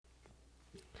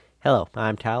Hello,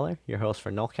 I'm Tyler, your host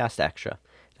for Nullcast Extra.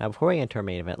 Now, before we enter our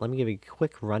main event, let me give you a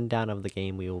quick rundown of the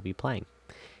game we will be playing.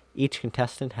 Each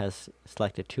contestant has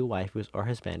selected two waifus or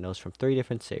husbandos from three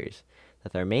different series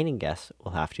that the remaining guests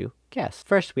will have to guess.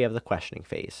 First, we have the questioning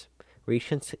phase,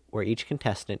 where each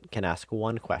contestant can ask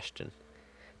one question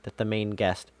that the main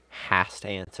guest has to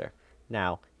answer.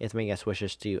 Now, if the main guest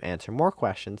wishes to answer more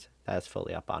questions, that is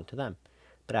fully up onto them.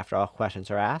 But after all questions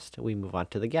are asked, we move on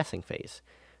to the guessing phase,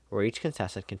 where each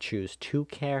contestant can choose two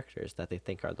characters that they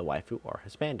think are the waifu or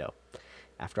husbando.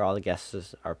 After all the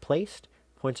guesses are placed,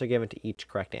 points are given to each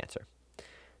correct answer.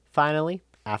 Finally,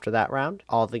 after that round,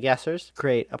 all the guessers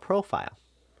create a profile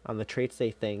on the traits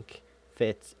they think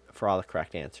fits for all the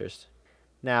correct answers.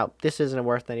 Now, this isn't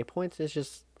worth any points, it's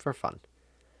just for fun.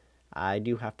 I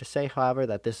do have to say, however,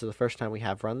 that this is the first time we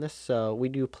have run this, so we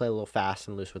do play a little fast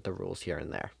and loose with the rules here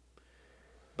and there.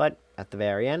 But at the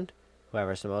very end, whoever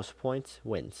has the most points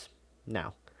wins.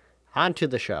 Now, on to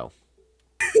the show.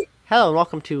 Hello and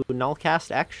welcome to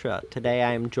Nullcast Extra. Today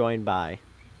I am joined by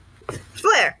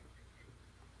Flair.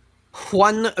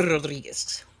 Juan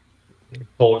Rodriguez.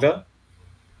 Olga?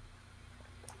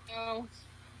 Oh.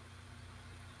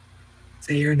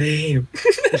 Say your name.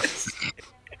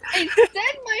 I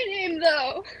said my name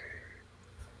though.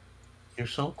 You're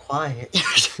so quiet.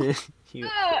 you.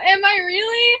 Oh, am I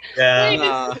really?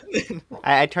 Yeah. Wait,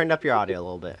 I turned up your audio a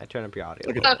little bit.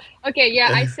 okay, yeah,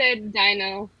 I said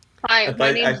Dino. Hi, I my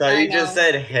thought, name's I thought you Dino. just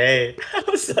said hey. I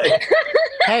was like,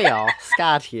 Hey y'all,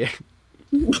 Scott here.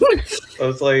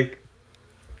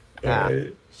 Yeah.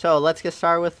 So let's get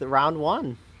started with round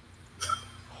one.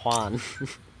 Juan.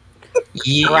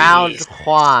 Yes. Round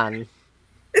Juan.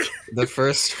 The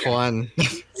first one.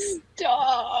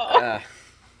 Stop.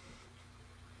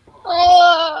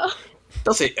 Oh,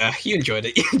 Don't say, you enjoyed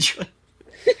it. You enjoyed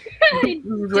it. I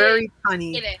Very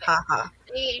funny. Hate it. Haha.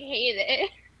 hate it.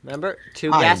 Remember,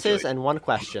 two I guesses enjoyed it. and one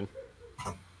question.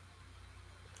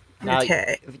 Now,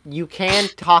 Okay. you can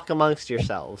talk amongst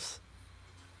yourselves.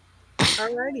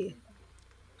 Alrighty.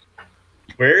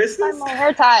 Where is Find this? my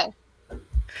hair tie.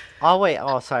 Oh wait,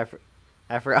 oh sorry,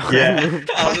 I forgot. Yeah.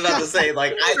 I was about to say,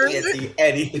 like, I can't see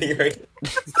anything right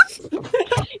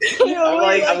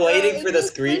I'm waiting for the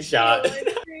screenshot.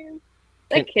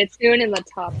 The Kitsune in the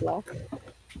top left.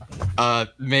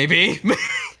 Maybe.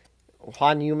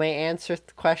 Juan, you may answer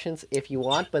questions if you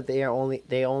want, but they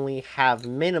only have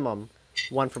minimum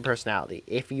one for personality.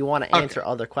 If you want to Okay. answer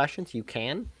other questions, you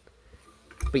can,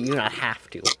 but you do not have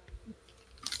to.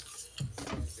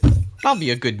 I'll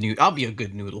be a good noodle. I'll be a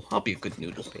good noodle. Good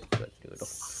noodle.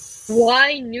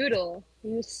 Why noodle?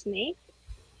 You a snake?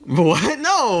 What?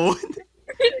 No!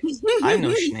 I'm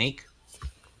no snake.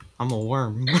 I'm a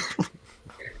worm.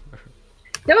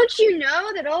 Don't you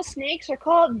know that all snakes are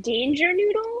called danger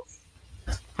noodles?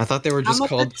 I thought they were just I'm a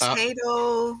called.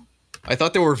 potato. I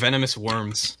thought they were venomous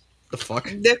worms. The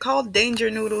fuck? They're called danger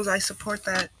noodles. I support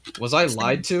that. Was I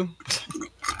lied to?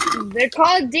 They're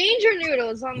called danger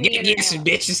noodles on the Get internet. some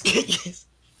bitches. Get yes.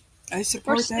 I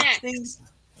support For that snacks. thing.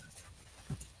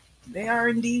 They are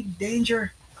indeed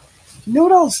danger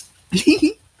noodles.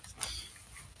 Speaking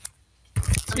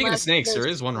of Unless snakes, there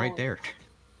there's is one right corn. there.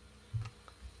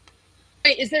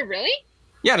 Wait, is there really?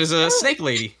 Yeah, there's a snake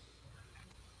lady.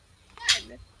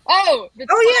 Oh, the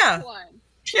Oh, top yeah. one.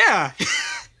 Yeah.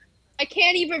 I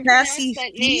can't even pronounce Cassie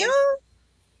that name.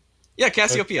 Yeah,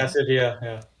 Cassiopeia. Cassiopeia,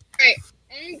 yeah.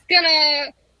 I'm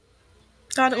gonna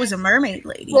Thought it was a mermaid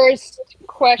lady. first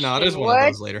question. No, there's one of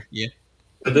those later. Yeah.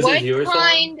 But this what is yours.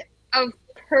 kind of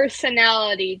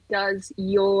personality do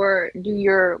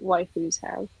your waifus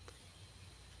have?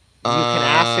 You can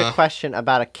ask a question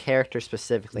about a character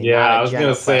specifically. Yeah, not a I was general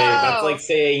gonna say, question. that's like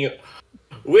saying,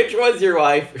 which one's your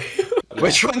wife?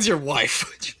 Which one's your wife?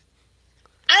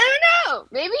 I don't know.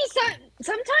 Maybe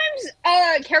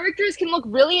sometimes characters can look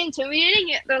really intimidating.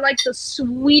 Yet they're like the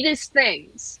sweetest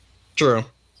things. True.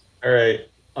 Alright,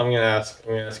 I'm gonna ask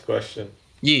a question.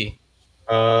 Yee.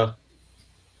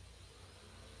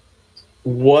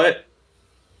 What,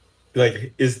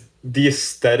 like, is the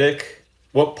aesthetic,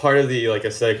 what part of the, like,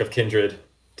 aesthetic of Kindred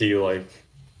do you like?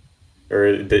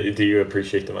 Or do you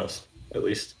appreciate the most, at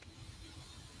least?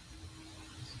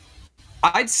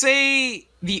 I'd say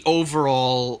the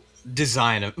overall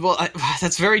design of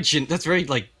that's very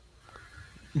like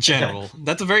general.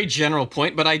 That's a very general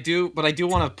point, but I do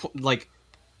want to like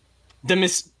the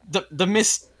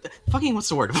fucking what's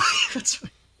the word?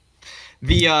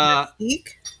 the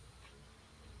Eek?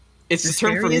 it's the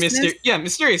term for Mysteriousness?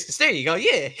 mysteriousness. There you go.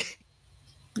 Yeah.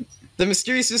 The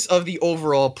mysteriousness of the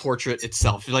overall portrait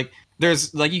itself. Like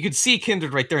there's like you could see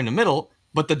Kindred right there in the middle,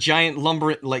 but the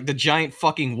giant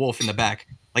fucking wolf in the back.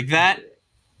 Like that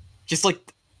Just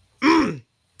like the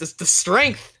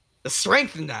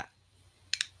strength in that,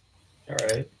 All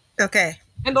right. Okay.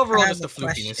 and overall I just the have a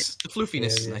question. floofiness. The floofiness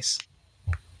is Yeah. nice.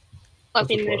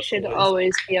 Fluffiness should Boys.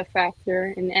 always be a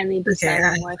factor in any design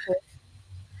Okay,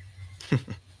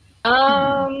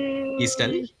 waifu. He's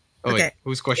steady. Oh Okay. wait,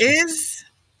 whose question?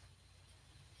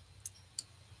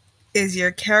 Is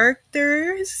your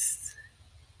character's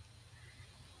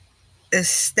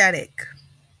aesthetic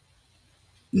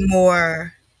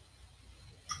more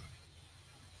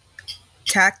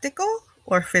tactical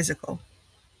or physical?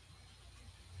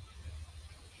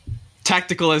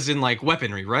 Tactical as in like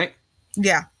weaponry, right?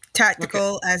 Yeah,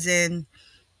 tactical as in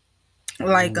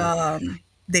like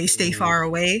they stay far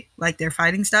away, like their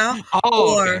fighting style,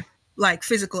 Oh, or okay. like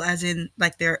physical as in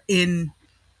like they're in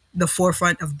the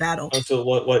forefront of battle. Oh, so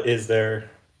what is their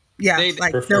Yeah, They-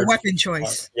 like their preferred- weapon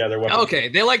choice. Yeah, their weapon. Okay,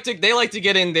 they like to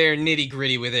get in there nitty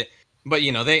gritty with it, but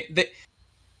you know they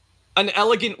an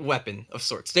elegant weapon of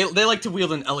sorts. They like to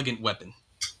wield an elegant weapon.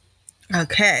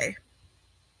 Okay.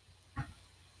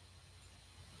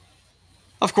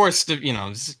 Of course,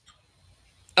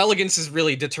 elegance is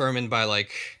really determined by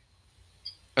like,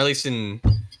 at least in,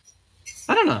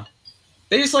 I don't know.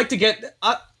 They just like to get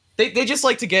they just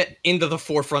like to get into the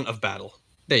forefront of battle.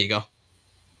 There you go.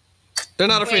 They're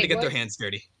not afraid Wait, to get their what? hands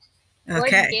dirty. What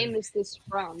Okay. game is this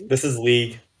from? This is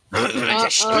League.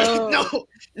 Uh-oh.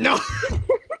 No.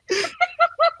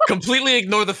 Completely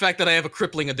ignore the fact that I have a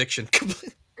crippling addiction.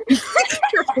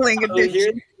 Crippling So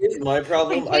addiction. here's my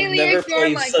problem. I've Completely never ignore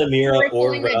played my Samira or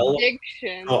crippling Rel.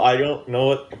 addiction. So I don't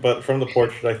know it, but from the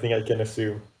portrait, I think I can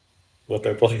assume what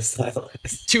their play style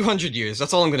is. 200 years.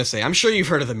 That's all I'm gonna say. I'm sure you've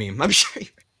heard of the meme. I'm sure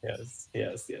Yes.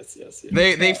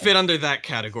 they fit under that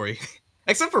category.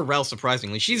 Except for Rel,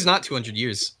 surprisingly, she's not 200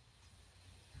 years.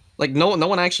 Like no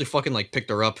one actually fucking like picked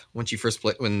her up when she first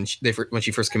when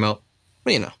she first came out.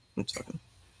 But you know, I'm talking.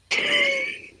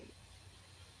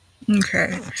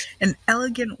 Okay. An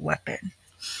elegant weapon.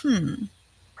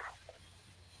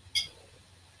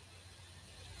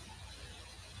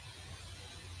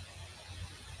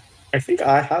 I think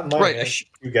I have my Right,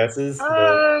 few guesses.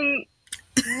 But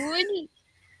Would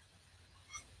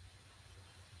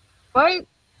what?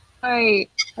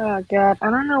 Oh god, I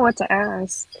don't know what to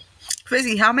ask.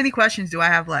 Fizzy, how many questions do I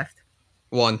have left?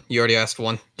 One. You already asked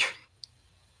one.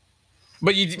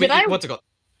 But I- what's it called?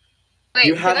 Wait,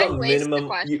 you have did I a waste the minimum.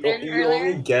 question You earlier?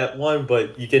 only get one,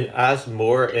 but you can ask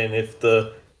more. And if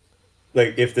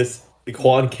this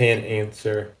Quan can't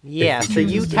answer. Yeah, if so you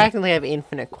chooses to. technically have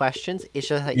infinite questions. It's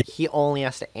just that he only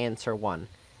has to answer one.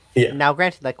 Yeah. Now,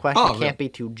 granted, that question Oh, can't be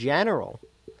too general.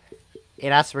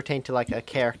 It has to pertain to like a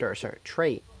character or a certain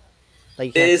trait. Like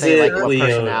you can't Is say like it what Leona?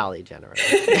 personality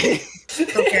generally.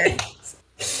 Okay.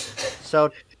 So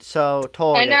I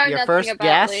Tolga, know your nothing first about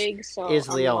guess League, so is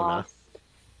I'm Leona. lost.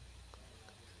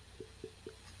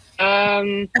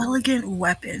 Elegant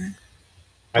weapon.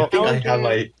 I think I Okay.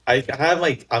 have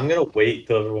my. I'm gonna wait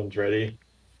till everyone's ready.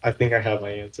 I think I have my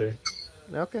answer.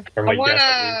 Okay. Or my I guess. wanna.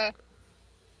 at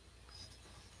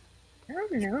I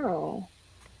don't know.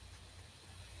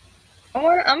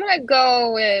 I'm gonna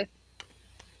go with.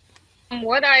 From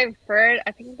what I've heard,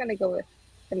 I think I'm gonna go with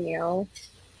Camille.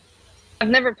 I've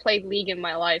never played League in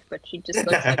my life, but she just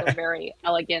looks like a very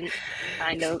elegant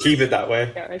kind of least. Keep it that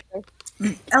way. character.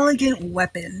 An elegant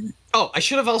weapon. Oh, I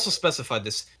should have also specified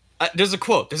this. There's a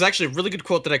quote. There's actually a really good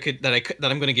quote that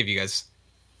I'm going to give you guys.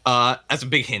 As a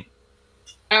big hint.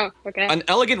 Oh, okay. An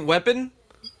elegant weapon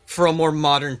for a more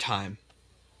modern time.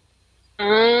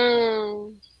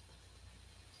 Oh.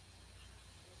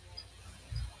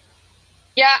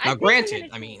 Yeah. Now, think I'm granted,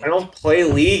 gonna I mean, I don't play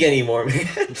League anymore, man.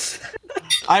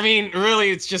 I mean, really,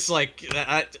 it's just like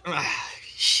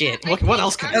shit. What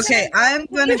else can I say? Okay, I'm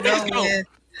gonna go Let's go. with.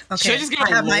 Okay, Should I just give I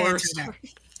a have my lore answer story?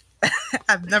 now.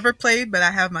 I've never played, but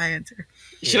I have my answer.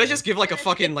 Should I just give like a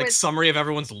fucking like With- summary of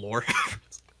everyone's lore?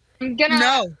 I'm gonna.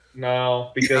 No.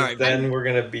 No, because Alright, then we're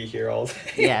gonna be here all day.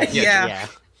 Yeah. Yeah. Yeah.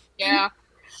 Yeah.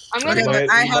 I'm Okay, gonna. but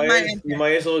I have my You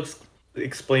might as well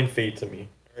explain Fate to me.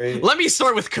 Right? Let me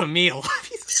start with Camille.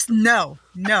 No.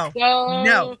 No. No.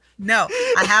 No. No.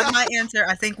 I have my answer.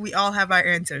 I think we all have our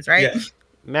answers, right? Yeah.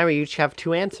 Remember, you each have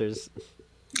two answers.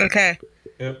 Okay.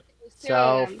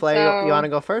 So, Flay, you want to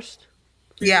go first?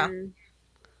 Yeah. Mm.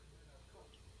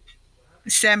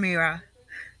 Samira.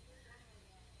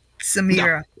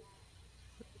 Samira.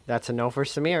 That's a no for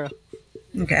Samira.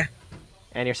 Okay.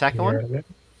 And your second one?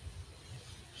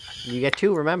 You get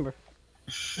two, remember.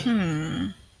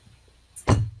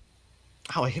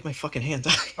 Oh, I hit my fucking hand.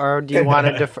 Or do you want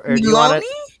to defer? Or do you want Loni?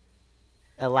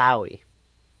 to Alawi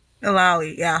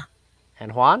Alawi, yeah.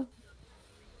 and Juan?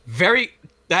 Very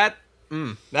that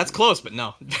That's close, but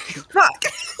no. Fuck.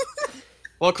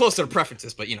 Well, close to the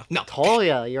preferences, but no.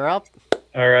 Tolia, you're up.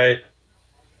 All right.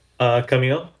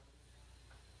 Camille.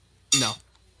 No.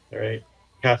 All right.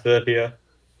 Cassiopeia.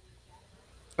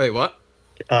 Wait, what?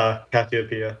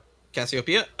 Cassiopeia.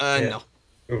 Cassiopeia? Yeah.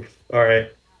 No. Oof. All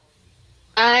right.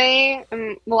 I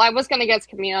was gonna guess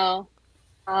Camille,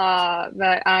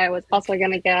 but I was also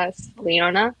gonna guess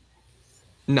Leona.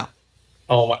 No.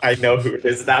 Oh, I know who it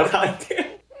is now.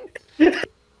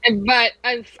 But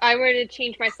if I were to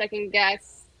change my second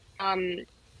guess,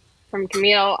 from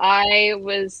Camille, I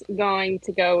was going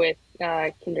to go with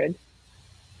Kindred.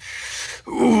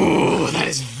 Ooh, that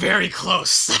is very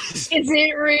close. Is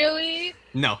it really?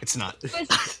 No, it's not.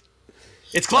 Was-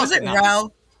 It's close. Was it but no.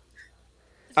 Rel?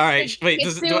 All right. Wait.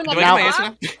 It's Do I soon get Now- my answer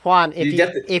now? Juan, if You you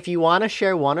get the- if you want to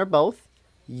share one or both,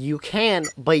 you can,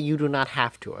 but you do not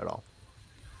have to at all.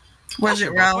 Was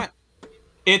it Rel?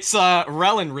 It's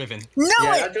Rel and Riven. No,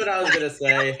 Yeah, it. that's what I was gonna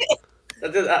say.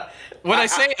 When I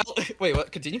say wait,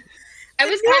 what? Continue. I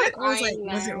was Yeah, kind of I was like, eyeing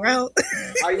was it that. Rel?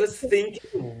 I was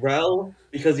thinking Rel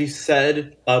because you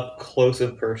said up close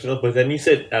and personal, but then you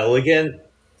said elegant.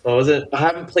 So I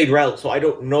haven't played Rel, so I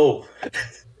don't know.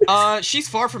 She's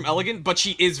far from elegant, but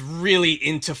she is really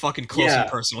into fucking close Yeah.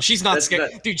 and personal. She's not That's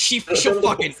scared, that- dude. She'll From the-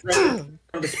 fucking.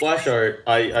 From the splash art,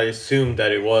 I assumed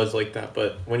that it was like that,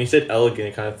 but when you said elegant,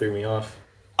 it kind of threw me off.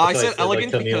 I That's why said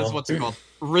elegant like, because Camille. what's it called?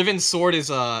 Riven's sword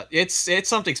is it's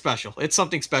something special. It's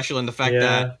something special in the fact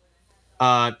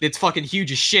that it's fucking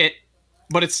huge as shit,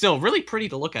 but it's still really pretty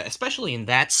to look at, especially in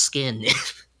that skin.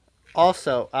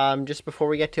 Also, just before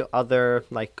we get to other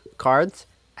like cards,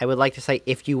 I would like to say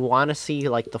if you want to see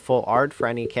like the full art for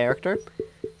any character,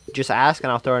 just ask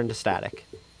and I'll throw it into static.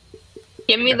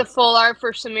 Give me the full art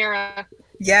for Samira.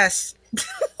 Yes.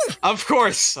 Of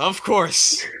course.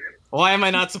 Why am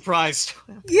I not surprised?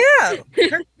 Yeah.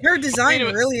 Her design Wait a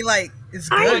minute. really like is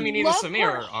I good. mean, either love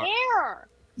Samira her or- hair.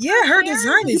 Yeah, her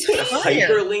design is fire.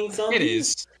 Hyperlinks on It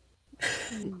is.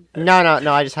 No,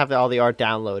 I just have all the art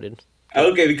downloaded.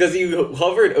 Okay, because you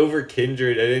hovered over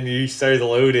Kindred and then you started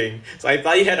loading, so I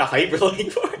thought you had a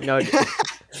hyperlink for it. No,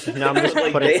 no, I'm I was just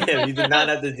like, putting. damn, you did not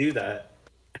have to do that.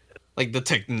 Like the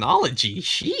technology.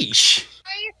 Sheesh.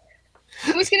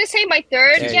 I was gonna say my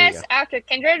third There you guess go. after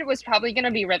Kindred was probably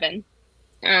gonna be Riven.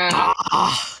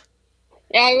 Ah.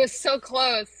 Yeah, I was so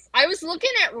close. I was looking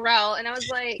at Rel and I was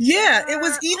like, Yeah, it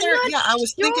was either. I'm not Yeah, I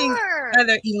was thinking sure.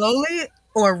 either Iloli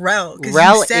or Rel. 'cause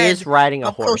Rel you said is riding a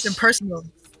up close and horse. personal.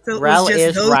 So it was Rel just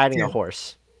is those riding two. a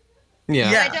horse.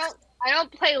 Yeah. Yeah. I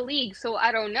don't play League, so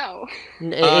I don't know.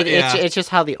 Yeah. It's just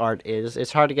how the art is.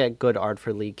 It's hard to get good art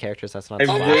for League characters. That's not I've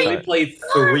the my flash really art. played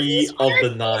 3 These of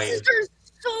the 9. faces are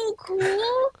so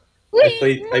cool. I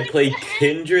played what played the heck?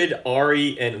 Kindred,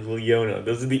 Ari, and Leona.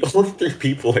 Those are the only 3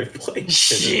 people I've played. in this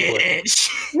play.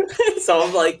 Shit. So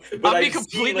I'm like, but I'll be I've seen,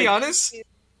 completely like- honest.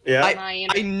 Yeah.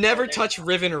 I never touch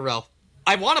Riven or Rel.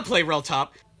 I want to play Rel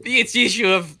top. It's the issue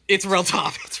of it's Rel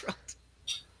top. It's Rel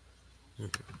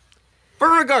top. But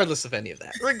regardless of any of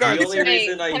that, The regardless, only Wait,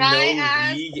 reason I can know I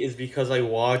ask- League is because I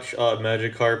watch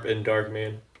Magikarp and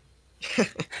Darkman.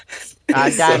 Dino,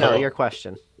 So- your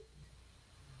question.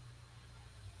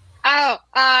 Oh,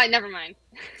 never mind.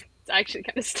 It's actually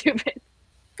kind of stupid.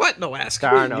 what? No ask. There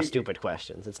are no stupid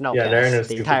questions. It's no Yeah, there are guess. no The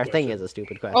stupid entire thing questions. is a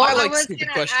stupid question. Oh, I like was stupid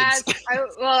gonna questions.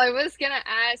 I was gonna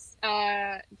ask,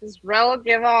 does Rel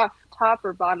give off top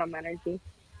or bottom energy?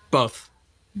 Both.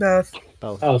 Both.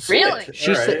 Both. Oh, sweet.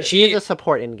 Really? She is a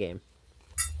support in game.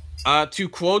 To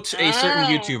quote a certain Ah.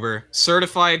 YouTuber,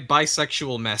 certified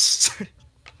bisexual mess.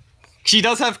 She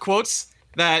does have quotes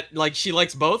that like she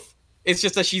likes both. It's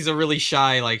just that she's a really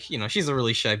shy, she's a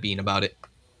really shy bean about it.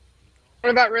 What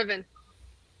about Riven?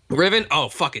 Riven, oh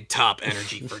fucking top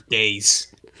energy for days.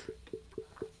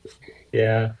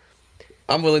 Yeah.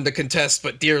 I'm willing to contest,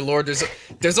 but dear lord,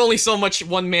 there's only so much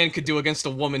one man could do against a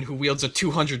woman who wields a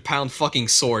 200-pound fucking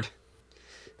sword.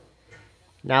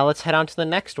 Now let's head on to the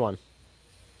next one.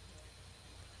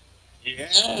 Yeah.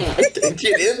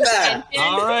 Get in that.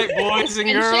 All right, boys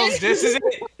and girls, this is it.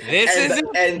 This is it.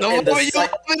 And The the, moment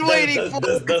you've been waiting for.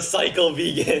 the cycle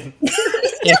begins.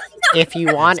 If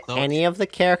you want So- any of the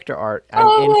character art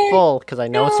Oh in my full, because I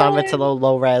know some of it's a God. little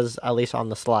low res, at least on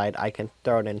the slide, I can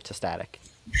throw it into static.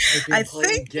 I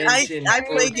think I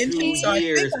play Genshin, so I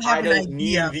think I have an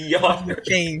idea of your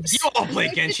games. You all play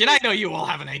Genshin. I know you all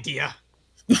have an idea.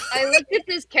 I looked at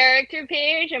this character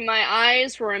page and my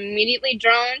eyes were immediately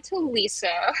drawn to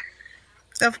Lisa.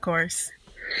 Of course.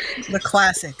 The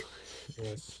classic.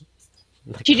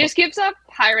 She just gives up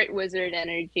pirate wizard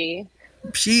energy.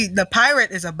 The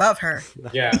pirate is above her.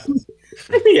 Yeah.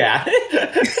 Yeah.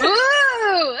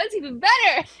 Ooh, that's even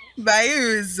better.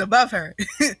 Bayu is above her.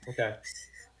 Okay.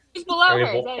 Who's below Alright,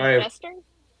 her? Is that a alright. jester?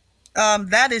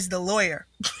 That is the lawyer.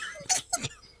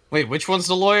 Wait, which one's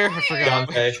the lawyer? I forgot.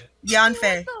 Yanfei,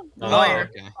 Yanfei, Oh, lawyer.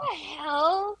 okay. What the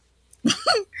hell?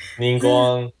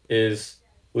 Ningguang is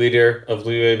leader of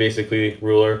Liyue, basically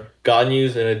ruler.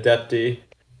 Ganyu's an adepti.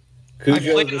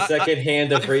 Kujo is the second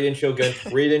hand of Raiden Shogun.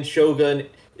 Raiden Shogun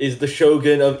is the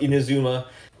shogun of Inazuma.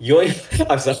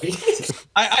 I'm sorry.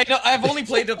 I know I've only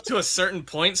played up to a certain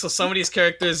point, so some of these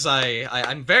characters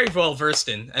I'm very well versed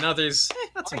in, and others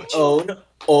not so much. Own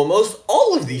almost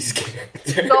all of these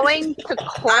characters. Going to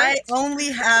court? I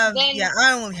only have Then-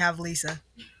 I only have Lisa.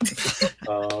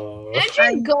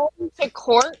 Imagine going to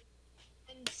court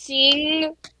and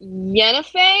seeing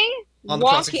Yennefe On the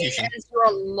walking prosecution. as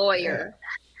your lawyer.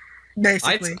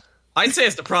 Basically. I'd say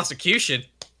it's the prosecution.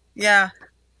 Yeah.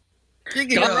 You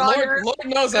can God, go. Lawyer. Lord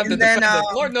knows I'm the And then,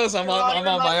 defendant. Lord knows I'm on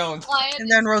my own. And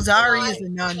then Rosari is a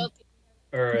nun.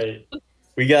 All right,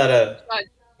 we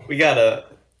gotta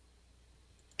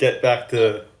get back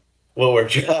to what we're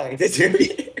trying to do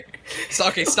here. So,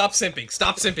 okay, stop simping.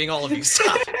 Stop simping, all of you.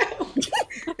 Stop.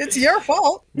 It's your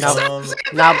fault. Now,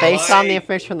 based on the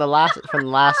information from the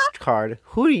last card,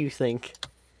 who do you think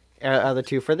are the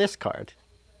two for this card?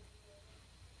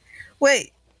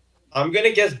 Wait, I'm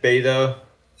gonna guess Beidou.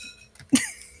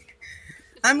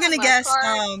 I'm gonna My guess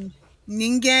card.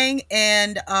 Ningang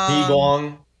and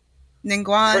Niguang.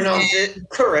 Ningguang. Pronounce it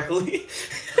correctly.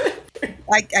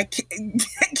 I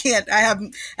can't. I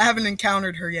haven't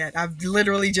encountered her yet. I've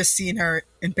literally just seen her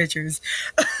in pictures.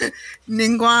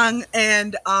 Ningguang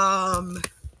and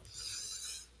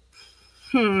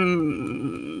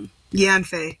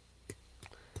Yanfei.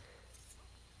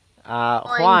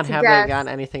 Juan, to have they guess. gotten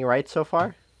anything right so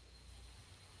far?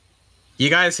 You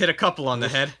guys hit a couple on the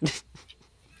head.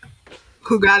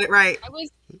 Who got it right?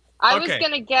 I was Okay.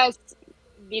 gonna guess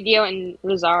Video and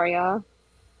Rosaria.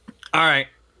 All right.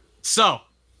 So,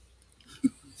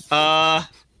 let's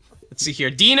see here.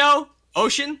 Dino,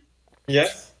 Ocean,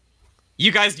 Yes.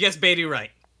 you guys guessed Beidou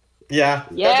right. Yeah.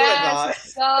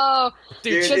 Yes. So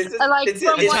Dude, just, it's, like, it's,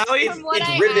 from it's, what- it's, from what it's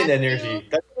I ribbon asked energy.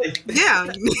 That's like, Yeah,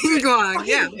 Ningguang.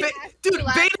 Yeah. Dude,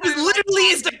 Last Beidou time I literally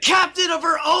checked- is the captain of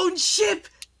her own ship.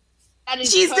 that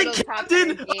is She's total the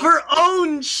captain captain of her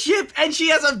own ship, and she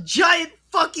has a giant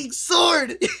fucking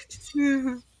sword.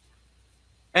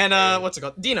 And what's it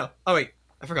called? Dino. Oh wait,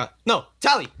 I forgot. No,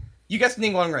 Tally. You guessed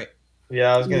Ningguang right.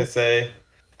 yeah, I was gonna say.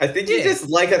 I think you Yeah. just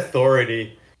like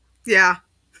authority. Yeah.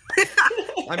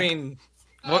 I mean,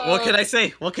 what could I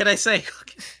say? What could I say?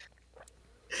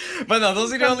 But no,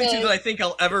 those are the only two that I think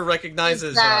I'll ever recognize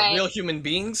as Right. real human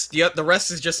beings. The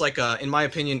rest is just like, in my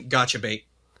opinion, gotcha bait.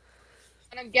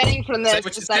 And I'm getting from Say this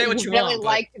what you- is say that what you you really want, but-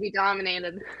 like to be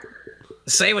dominated.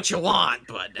 Say what you want,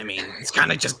 but I mean, it's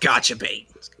kind of just gotcha bait.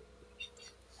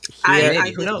 Here-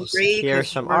 I who knows? disagree, Here's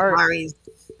 'cause some art. Rosari's-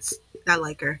 I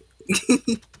like her.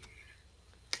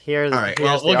 Here's, All right, here's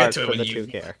well, the we'll get art to it for when the you- two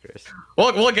characters.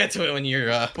 We'll get to it when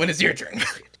when it's your turn.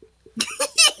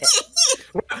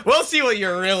 We'll see what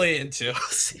you're really into.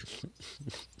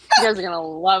 You guys are gonna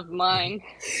love mine.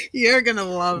 You're gonna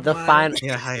love The mine. final,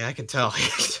 Yeah, I can tell.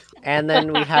 and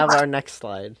then we have our next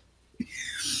slide.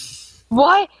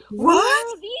 What? What? Where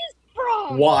are these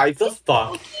from? Why the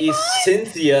fuck is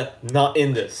Cynthia not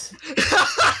in this?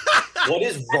 What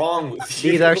is wrong with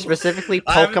you? These are specifically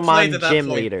I haven't played to Pokemon that gym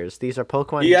point. leaders. These are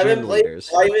Pokemon You haven't gym played leaders.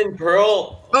 Diamond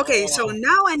Pearl? Okay, so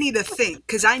now I need to think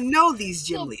because I know these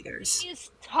gym leaders.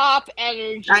 These top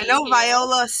energy. I know here.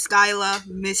 Viola, Skyla,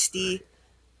 Misty,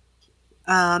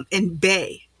 and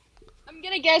Bay. I'm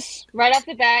gonna guess right off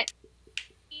the bat,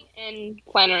 and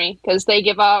Flannery because they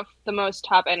give off the most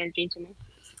top energy to me.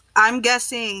 I'm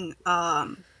guessing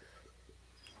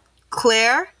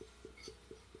Claire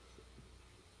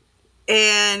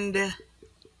and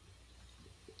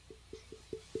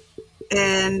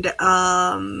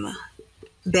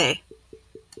Bay.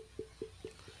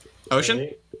 Ocean?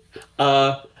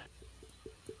 I'm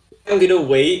gonna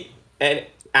wait and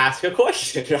ask a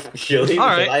question, actually. All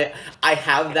because right. I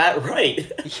have that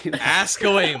right. You, Ask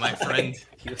away, my friend.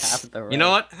 you have the right. You know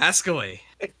what? Ask away.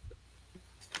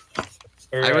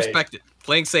 I Alright. respect it.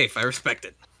 Playing safe, I respect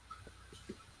it.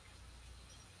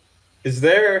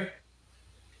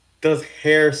 Does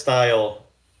hairstyle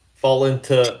fall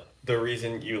into the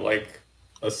reason you like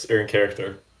a certain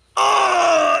character?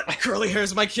 Curly hair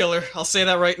is my killer. I'll say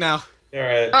that right now.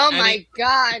 Alright. Oh Any- my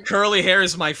god! Curly hair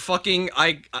is my fucking.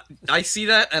 I see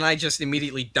that and I just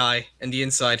immediately die in the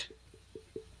inside.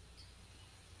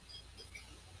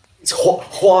 It's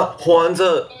Juan's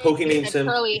a Pokemon The sim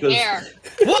curly because hair.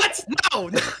 What? No.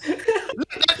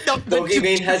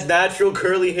 Pokimane has natural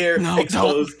curly hair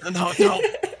exposed. No.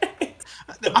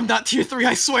 I'm not tier 3,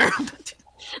 I swear.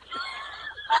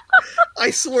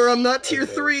 I swear I'm not tier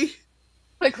 3.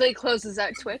 Quickly closes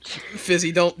out Twitch.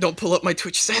 Fizzy, don't pull up my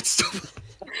Twitch stats.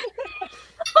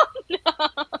 No.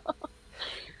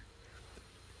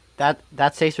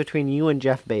 That stays between you and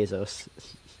Jeff Bezos.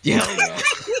 Yeah.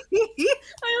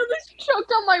 I almost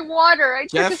choked on my water. I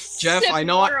took a Jeff, sip I of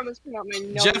know water, almost came out my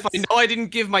nose. Jeff, I know I didn't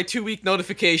give my 2-week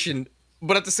notification,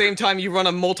 but at the same time, you run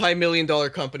a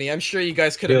multi-million-dollar company. I'm sure you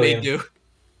guys could have made do.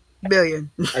 Billion.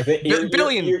 I think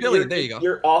Billion. There you go.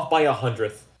 You're off by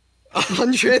 100th.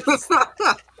 100.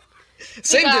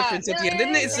 Same Yeah, difference at the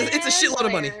end, isn't it? It's a shitload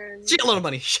of money. Shitload of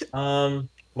money. Shit.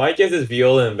 My guess is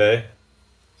Viola and Bae.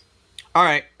 All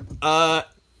right.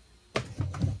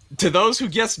 To those who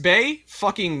guessed Bae,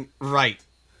 fucking right,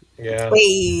 Yeah.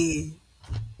 Hey.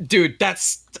 dude.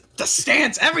 That's the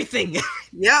stance, everything.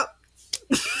 Yep.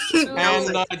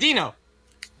 And Dino,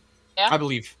 Yeah? I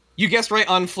believe you guessed right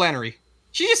on Flannery.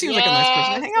 She just seems like a nice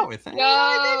person to hang out with.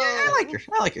 I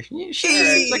like her.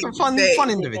 She's like a fun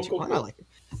individual. I like her.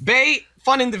 Bae,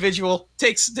 fun individual.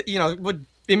 Takes, would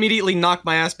immediately knock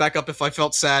my ass back up if I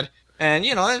felt sad. And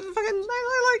I like.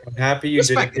 I'm happy you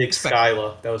Respect, didn't pick respect.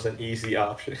 Skyla. That was an easy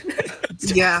option.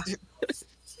 Yeah.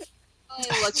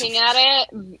 Looking at it,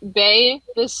 Bae,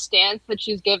 the stance that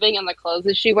she's giving and the clothes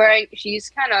that she's wearing,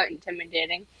 she's kind of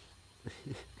intimidating.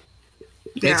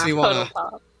 Makes me Total wanna.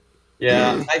 pop.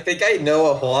 Yeah, I think I know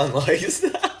what Juan likes.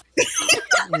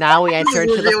 Now we enter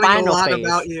into the Revealing final a lot phase.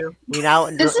 about you. We now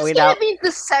This is we gonna now be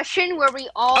the session where we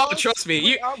all. Oh, trust me,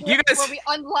 you guys. Where we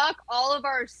unlock all of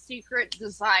our secret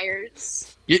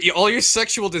desires. All your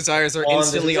sexual desires are Juan,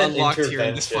 instantly this is an unlocked here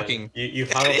in this intervention. fucking You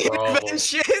have a problem.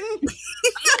 intervention. I'm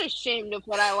not ashamed of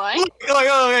what I like.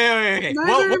 Okay.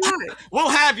 Neither am I. We'll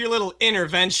have your little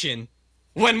intervention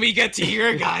when we get to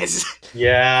your guys.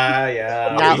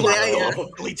 Yeah. Now- we Yeah. know.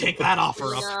 Hopefully take that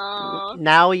offer up. No.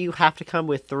 now you have to come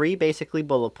with 3 basically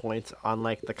bullet points on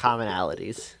like the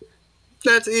commonalities.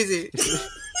 That's easy.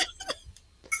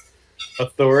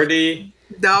 Authority,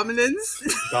 Dominance.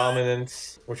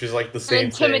 dominance, which is like the And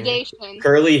same thing. intimidation.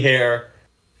 Curly hair.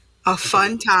 A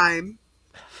fun time.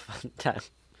 Time.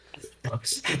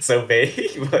 It's so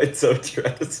vague, but it's so true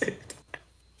at the same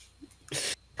time.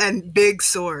 And big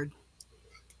sword.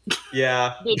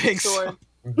 Yeah, Big Big sword.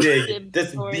 big. Big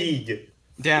Just sword. big.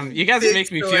 Damn, you guys are Big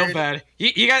making me sword. feel bad.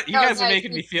 You guys are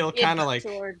making me feel kind of like.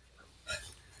 Sword.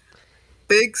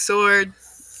 Big sword.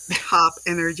 Top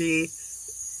energy.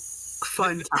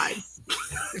 Fun time.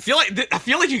 I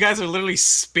feel like you guys are literally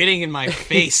spitting in my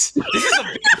face. This is a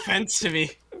big offense to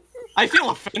me. I feel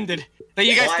offended that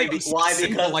you guys think I'm so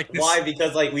simple like this. Why?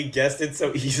 Because like we guessed it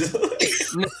so easily.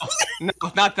 No,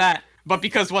 not that. But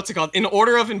because what's it called? In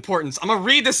order of importance, I'm gonna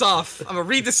read this off.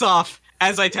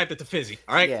 As I typed it to Fizzy.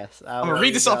 All right. Yes. I'm gonna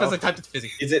read this off as I typed it to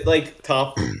Fizzy. Is it like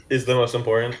top is the most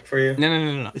important for you?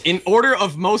 No. In order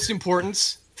of most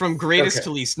importance, from greatest Okay.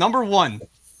 to least. Number 1,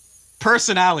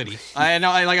 personality. I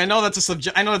know that's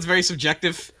I know that's very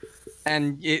subjective,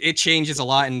 and it changes a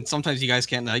lot. And sometimes you guys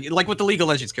can't like with the League of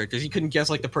Legends characters, you couldn't guess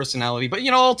like the personality. But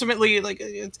ultimately, like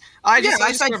I Yeah,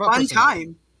 I said care about fun personality.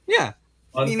 time. Yeah.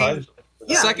 Fun Meaning- time.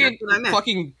 Yeah, Second, that's what I meant.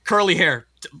 fucking curly hair.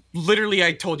 Literally,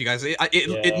 I told you guys, it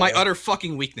my Yeah. utter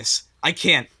fucking weakness. I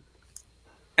can't.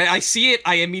 I see it,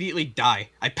 I immediately die.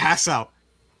 I pass out.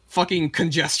 Fucking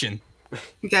congestion.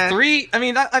 Okay. 3, I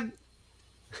mean,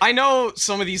 I know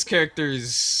some of these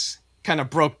characters kind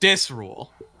of broke this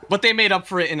rule, but they made up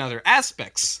for it in other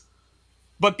aspects.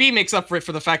 But B makes up for it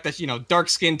for the fact that, dark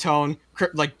skin tone,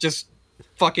 like, just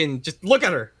look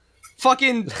at her.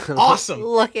 Fucking awesome.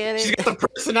 Look at She's it. got the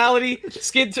personality,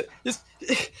 just.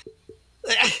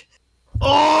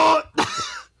 Oh!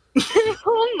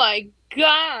 Oh my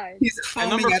god. He's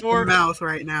foaming number at 4 the mouth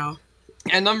right now.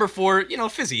 And number 4,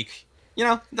 physique.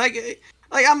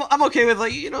 Like I'm okay with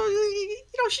like she's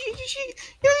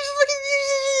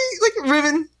like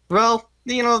Riven. Well,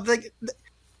 like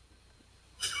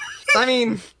I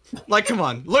mean, like come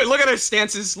on, look at her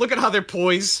stances. Look at how they're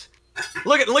poised.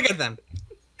 Look at them.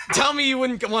 Tell me you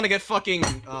wouldn't want to get fucking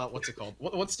what's it called?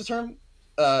 What's the term?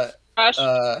 Gosh,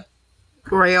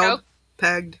 Railed. Nope.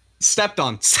 Pegged. Stepped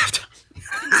on step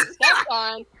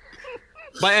on.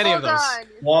 by any of Hold those. on.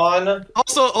 Juan,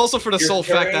 Also for the you're sole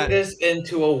fact turning that this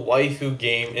into a waifu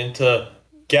game into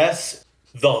guess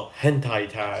the hentai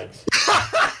tags.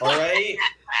 All right.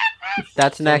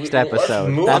 That's next let's episode.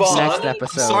 move That's on. next I'm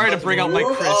episode. sorry to bring out my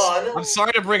Move Chris. on. I'm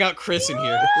sorry to bring out Chris in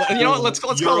here. You know what? Let's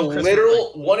call Your him Chris.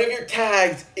 literal one of your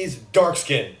tags is dark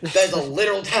skin. That is a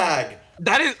literal tag.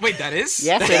 That is. Wait, that is.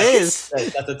 Yes, That it is.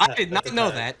 That's a I tag. did That's not a know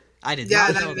tag. that. I did Yeah,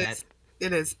 not that know is. that.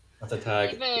 It is. That's a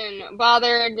tag. Even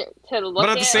bothered to look But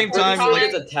at the same time, Like, like,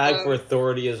 it's a tag for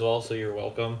authority as well, so you're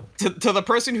welcome. to the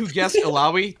person who guessed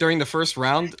Ilawi during the first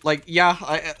round, like, yeah,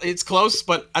 it's close,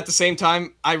 but at the same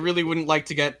time, I really wouldn't like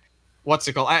to get, what's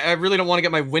it called? I really don't want to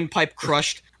get my windpipe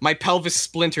crushed, my pelvis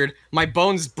splintered, my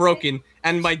bones broken,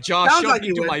 and my jaw Sounds shoved like you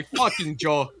into would. my fucking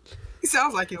jaw. He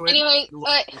sounds like you would. Anyway,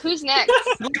 who's next?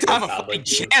 I'd like to have a fighting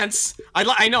chance.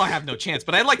 I know I have no chance,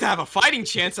 but I'd like to have a fighting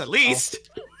chance at least.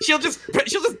 She'll just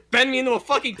bend me into a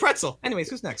fucking pretzel.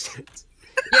 Anyways, who's next?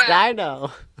 Yeah.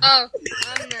 Dino. Oh,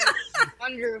 I'm next.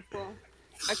 Wonderful.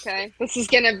 Okay, this is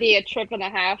gonna be a trip and a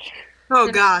half.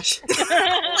 Oh gosh.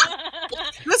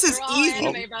 This is They're all easy.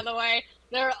 anime, by the way.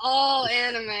 They're all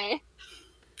anime.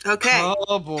 Okay.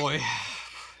 Oh boy.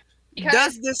 Because-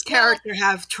 Does this character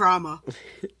have trauma?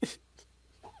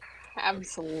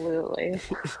 Absolutely.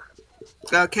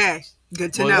 Okay.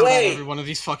 Good to Well, know. Wait. every one of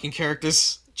these fucking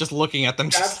characters. Just looking at them.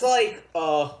 That's like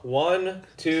 1,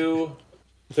 2,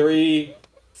 3,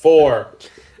 4.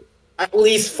 At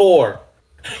least 4.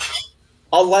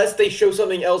 Unless they show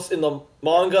something else in the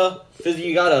manga, because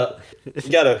you gotta.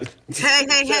 Hey,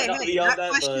 Not beyond that that,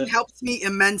 question but- helps me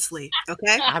immensely.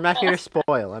 Okay. I'm not here to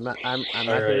spoil. I'm not here to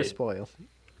Alright. spoil.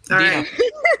 All right.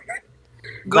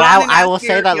 Go But on and I will ask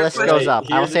say your- that your list question. goes up.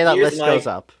 I will Here's- say that here's list my- goes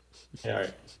up.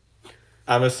 Alright.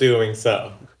 I'm assuming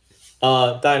so.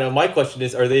 Dino, my question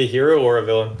is: are they a hero or a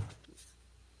villain?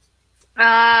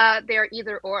 They're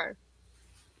either or.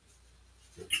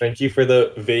 Thank you for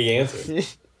the vague answer.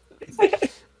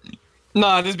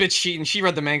 Nah, this bitch cheating. She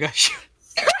read the manga.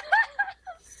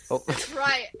 Oh.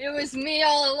 Right. It was me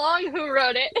all along who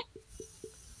wrote it.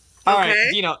 All right,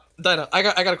 Okay. Dino, I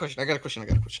got a question.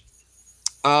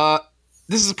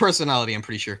 This is a personality, I'm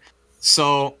pretty sure.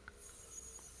 So,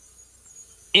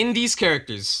 in these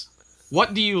characters,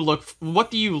 what do you look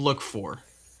for?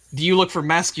 Do you look for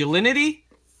masculinity,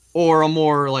 or a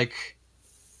more like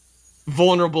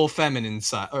vulnerable feminine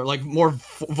side, or like more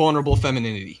vulnerable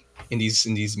femininity in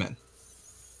these men?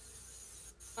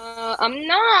 I'm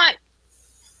not.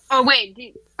 Oh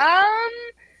wait. I'm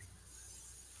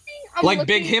Like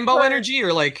big looking himbo for- energy,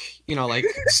 or like like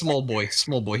small boy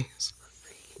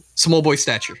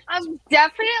stature. I'm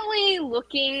definitely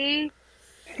looking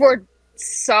for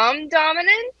some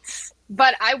dominance,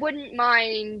 but I wouldn't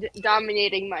mind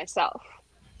dominating myself.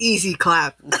 Easy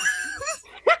clap.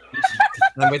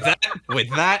 And with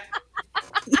that,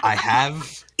 I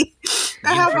have.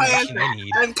 I have my information answer. I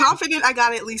need. I'm confident I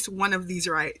got at least one of these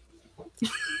right.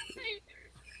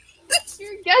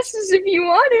 Your guesses if you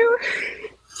want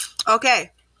to.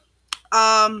 Okay.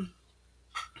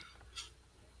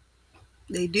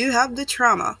 They do have the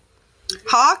trauma.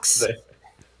 Hawks.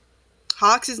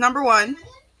 Hawks is number 1.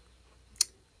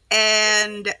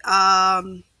 And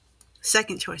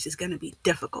second choice is gonna be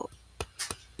difficult.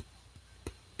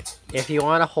 If you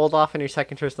want to hold off on your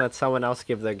second choice and let someone else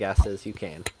give their guesses, you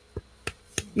can.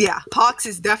 Yeah, Hawks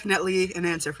is definitely an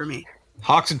answer for me.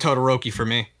 Hawks and Todoroki for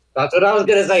me. That's what I was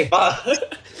gonna say.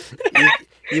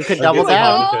 You could double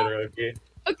down.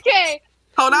 Okay.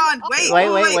 Hold on, wait. Wait,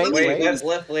 let me- wait.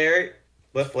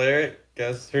 Left Larry.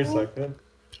 Guess her second.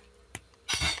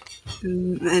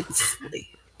 Let's see.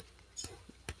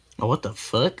 Oh, what the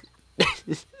fuck?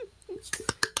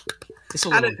 It's a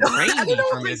I little don't know. I grainy don't know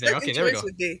for what me my there. second Okay, there we choice go.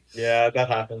 would be. Yeah, that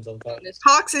happens sometimes.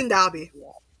 Hawks and Dobby.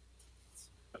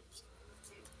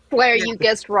 Blair, you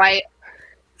guessed right.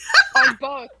 On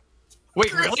both.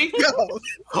 Wait, really? Go.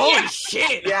 Holy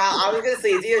shit! Yeah, I was gonna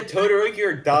say it's either Todoroki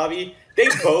or Dobby. They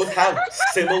both have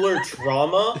similar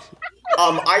trauma.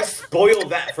 I spoiled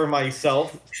that for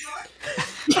myself.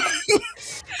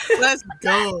 Let's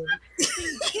go.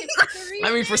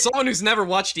 I mean, for someone who's never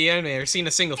watched the anime or seen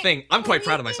a single thing, I'm quite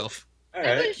proud of myself.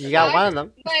 Alright. You got one of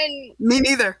them. When Me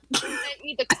neither. sent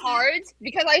me the cards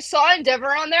because I saw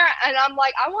Endeavor on there and I'm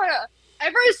like, I wanna.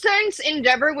 Ever since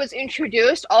Endeavor was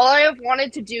introduced, all I have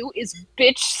wanted to do is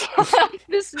bitch slap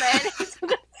this man into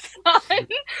the sun.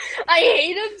 I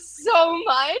hate him so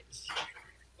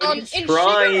much. He's In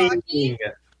trying. Shigaraki,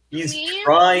 He's me-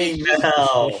 trying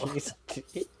now.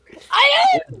 I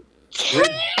am.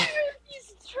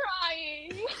 He's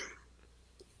trying.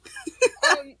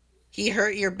 He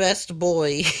hurt your best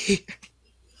boy.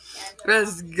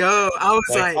 Let's go. I was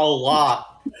Like like, a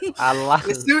lot. I love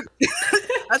as soon-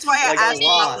 that's why I Like a asked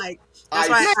lot. about that's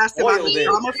why I asked about the spoiled it.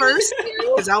 trauma first,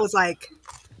 because I was like,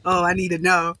 oh, I need to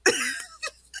know.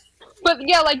 But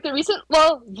yeah, like the recent,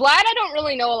 well, Vlad I don't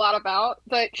really know a lot about,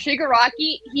 but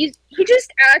Shigaraki, he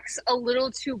just acts a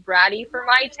little too bratty for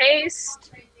my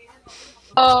taste.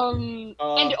 And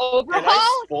Overhaul, can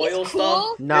I spoil he's stuff?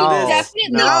 cool. No, He's definitely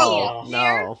no, up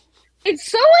there. no.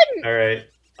 It's so Alright.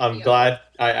 I'm glad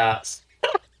I asked.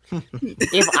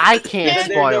 If I can't There's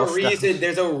spoil no stuff. reason.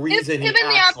 There's a reason he given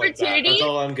the acts like that. opportunity- That's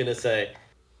all I'm gonna say.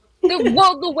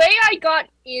 The way I got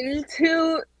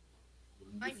into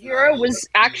My Hero was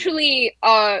actually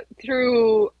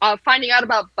through finding out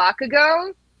about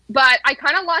Bakugo, but I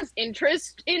kind of lost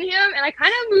interest in him, and I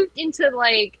kind of moved into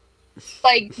like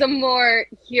the more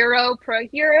pro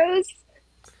heroes.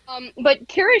 But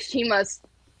Kirishima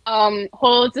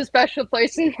holds a special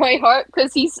place in my heart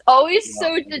because he's always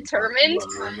so determined,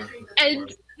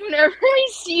 and whenever I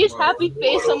see his happy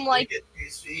face, I'm like,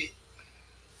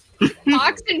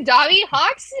 Hawks and Dabi.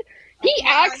 Hawks, he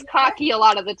acts cocky a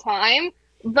lot of the time,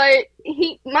 but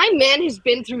my man has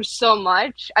been through so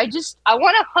much. I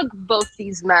want to hug both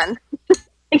these men.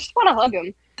 I just want to hug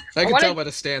him. I can tell by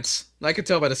the stance.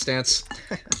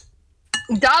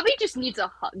 Dabi just needs a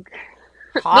hug.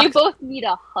 They Hawks, both need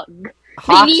a hug.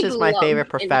 Hawks need is my love favorite and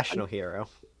professional hero.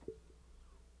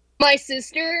 My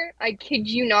sister, I kid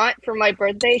you not, for my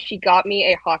birthday, she got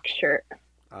me a Hawk shirt.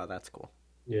 Oh, that's cool.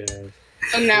 Yeah.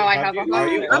 So now I have a Are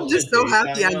Hawk you shirt. I'm just so up to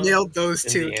date happy I now? nailed those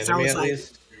In two. the 'Cause I anime, was at like,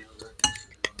 least?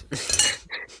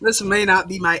 this may not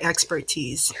be my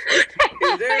expertise.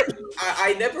 Is there?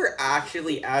 I never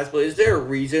actually asked, but is there a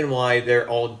reason why they're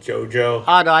all JoJo?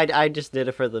 Oh no, I just did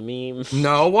it for the meme.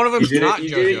 No, one of You them's did not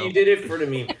it. JoJo. You did it for the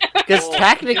meme. Because Oh,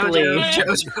 technically,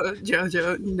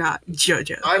 Jojo, not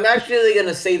Jojo. I'm actually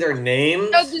gonna say their names.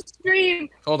 Of the stream.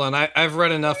 Hold on, I've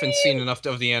read enough and seen enough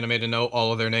of the anime to know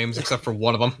all of their names except for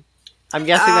one of them. I'm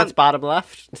guessing that's bottom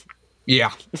left.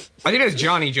 Yeah, I think it's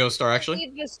Johnny Joestar actually.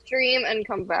 Leave the stream and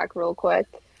come back real quick.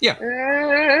 Yeah.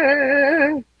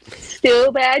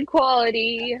 Still bad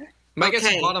quality. My guess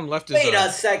Okay. is bottom left is Wait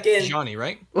a second, Johnny,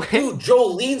 right? dude.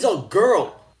 Jolene's a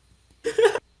girl.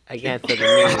 Again for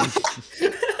the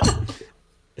meme.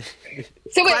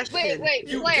 So wait, Question.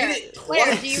 You Claire, did it Claire,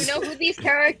 twice. do you know who these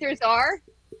characters are?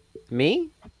 Me?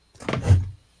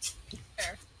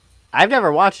 I've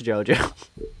never watched JoJo.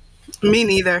 Me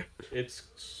neither. It's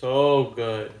so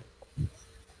good.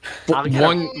 I'll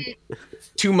get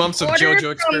 2 months of Order JoJo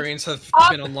from experience have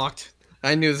top- been unlocked.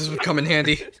 I knew this would come in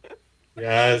handy.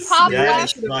 Yes. Top I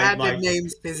yes. should have My, added my,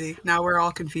 names, busy. Now we're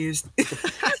all confused.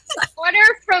 Order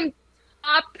from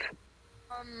top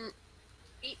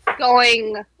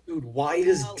going. dude, why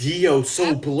is Dio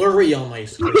so blurry on my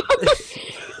screen?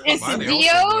 It's Why are they all so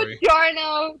Dio, blurry?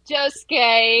 Jarno,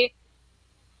 Josuke,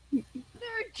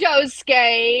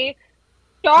 Josuke,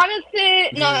 Jonathan.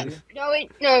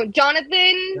 No,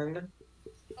 Jonathan,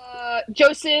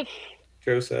 Joseph,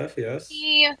 Joseph, yes.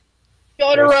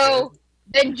 Jotaro,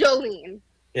 then Jolene.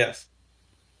 Yes.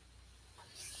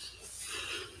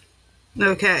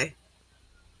 Okay.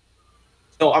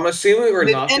 So I'm assuming we're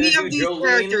Did not any gonna of do these Jolene.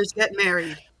 characters get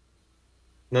married?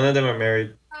 None of them are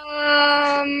married,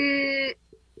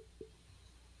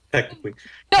 technically.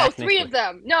 No, Technically. 3 of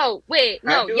them. No, wait,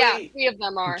 no, Actually- yeah, 3 of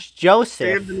them are. Three of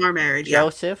Joseph. them are married. Yeah.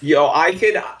 Joseph. Yo, I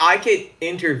could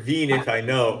intervene if I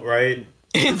know, right?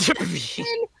 Intervene.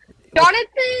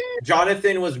 Jonathan,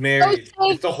 Jonathan was married. Joseph,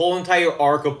 It's the whole entire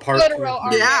arc of part 2 and Jotaro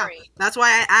are 3. Yeah. married. That's why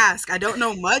I ask. I don't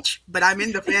know much, but I'm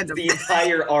in the fandom. The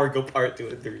entire arc of part 2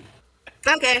 and 3.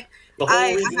 Okay. The whole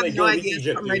I reason have they no go to idea.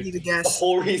 Egypt. I'm ready dude. to The guess.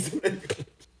 whole reason.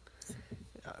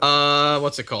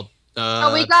 What's it called?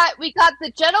 Oh, we got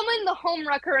the gentleman, the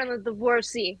homewrecker, and the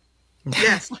divorcee.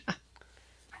 Yes.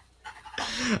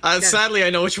 Sadly, I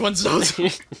know which one's those.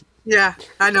 Yeah,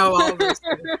 I know all of those.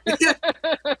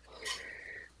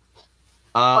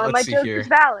 One of my Let's see jokes here. is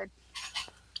valid.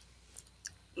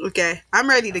 Okay, I'm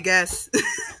ready to guess.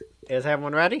 Is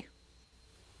everyone ready?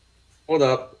 Hold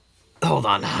up. Hold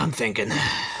on, I'm thinking.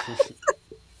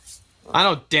 I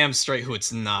know damn straight who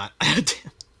it's not.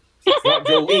 It's not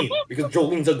Jolene, because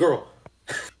Jolene's a girl.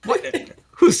 What?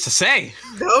 Who's to say?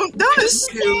 Don't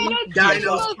assume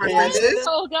Dino's preferences.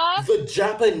 Toga. The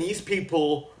Japanese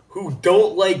people who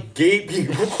don't like gay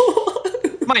people.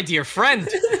 My dear friend.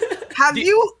 Have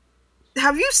you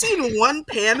seen one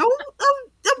panel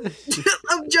of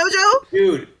JoJo?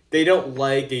 Dude, they don't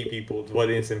like gay people, is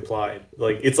what it's implied.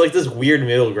 Like, it's like this weird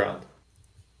middle ground.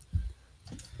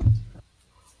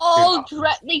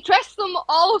 They dress them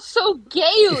all so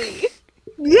gaily.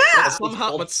 Yeah.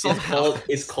 Somehow, but somehow.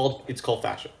 It's called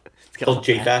fashion. It's called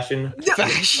J fashion.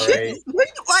 Fashion. Alright.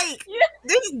 Like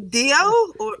there's Dio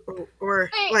or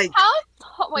Wait, like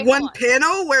wait, one hold on.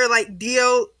 panel where like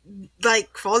Dio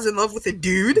like falls in love with a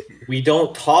dude. We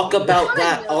don't talk about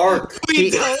that arc.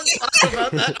 He- Talk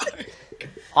about that.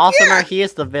 Also, Yeah. Mark, he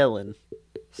is the villain.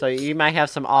 So you might have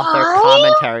some author Oh.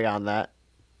 commentary on that.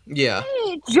 Yeah.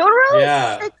 Hey, Jotaro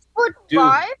Yeah. is 6'5". Dude.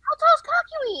 How tall is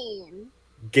Kakyoin?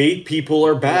 Gay people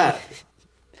are bad.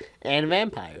 And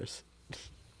vampires.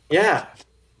 Yeah.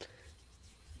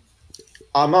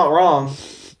 I'm not wrong.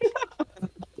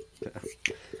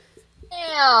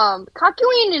 Damn,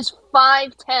 Kakyoin is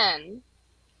 5'10".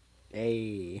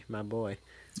 Hey, my boy.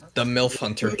 The MILF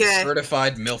Hunter. Okay.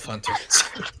 Certified MILF Hunter.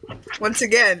 Once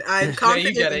again, I'm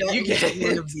confident get it, that you get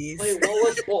one it. of these. Wait,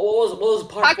 what was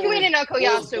part 4? Kakyoin and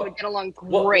Okoyasu would get along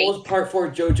What great. was part 4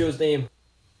 JoJo's name?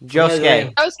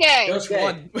 Josuke. Josuke. Which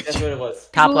one? That's what it was.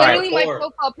 Top Literally right. my Four.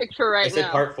 profile picture I right said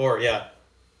now. part 4, yeah.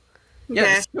 Yeah,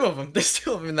 Okay. there's 2 of them. There's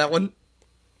 2 of them in that one.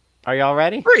 Are y'all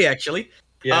ready? 3 actually.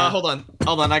 Yeah. Hold on.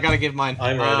 I gotta give mine.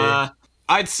 I'm ready.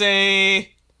 I'd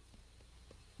say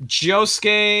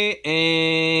Josuke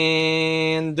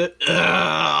and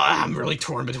I'm really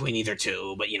torn between either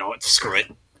 2, but you know what? Screw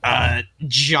it.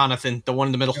 Jonathan, the one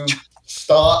in the middle.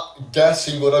 Stop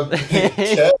guessing what I'm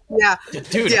thinking. Yeah,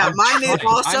 Dude, yeah. I'm Mine is trying.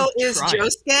 also I'm is trying.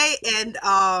 Josuke and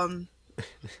I'm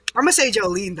gonna say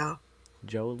Jolene though.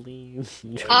 Jolene.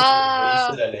 Uh,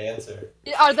 Wasted an answer.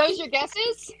 Are those your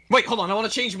guesses? Wait, hold on. I want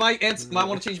to change my answer. I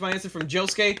want to change my answer from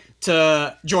Josuke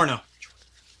to Giorno.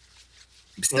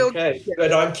 Still, Okay,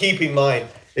 good. I'm keeping mine.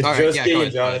 It's All right, Josuke yeah, go and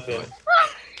ahead, go ahead, Jonathan. go ahead.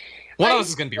 What I else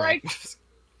is gonna be right?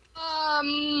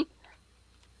 Um.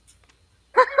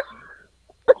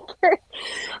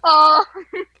 uh,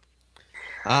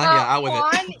 Yeah, out with it.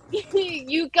 one,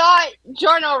 you got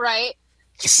Giorno right,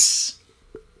 Yes.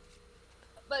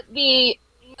 but you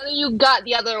got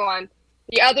the other one.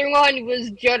 The other one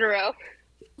was Jotaro.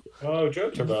 Oh,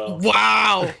 Jotaro.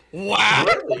 Wow! Wow!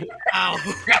 Really? Wow!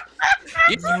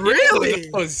 Really?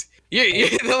 You're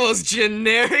the most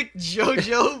generic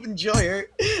JoJo enjoyer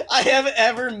I have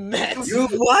ever met. you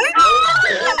what?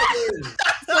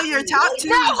 So your top 2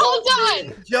 No, hold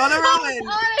on. Jotaro Hold and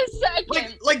on a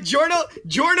second. Like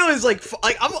Giorno is like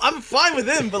I'm fine with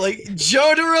him, but like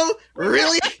Jotaro,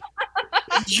 really?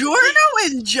 Jotaro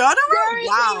and Jotaro? There's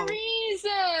Wow. a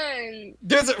reason.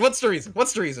 What's the reason?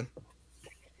 What's the reason?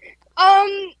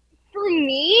 For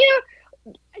me,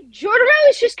 Jotaro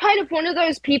is just kind of one of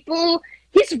those people.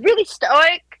 He's really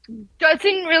stoic,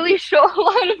 doesn't really show a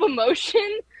lot of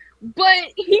emotion, but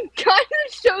he kind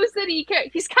of shows that he cares.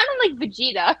 He's kind of like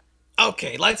Vegeta.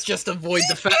 Okay, let's just avoid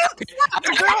the fact.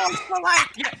 Girls for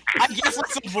like I guess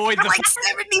let's avoid the.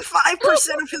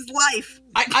 75% of his life.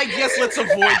 I guess let's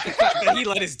avoid the fact that he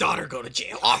let his daughter go to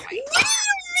jail. All right.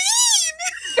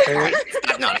 What do you mean?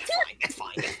 No, that's fine. That's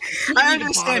fine. He I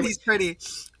didn't even bother understand he's pretty.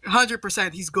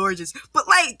 100%, he's gorgeous. But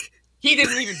like, He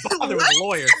didn't even bother with a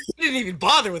lawyer. He didn't even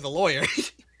bother with a lawyer.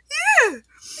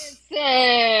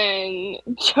 Listen,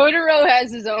 Jotaro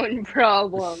has his own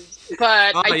problems,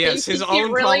 but Oh I yes, think his he'd be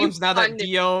own really problems now that fun to-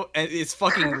 Dio is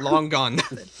fucking long gone.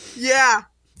 yeah.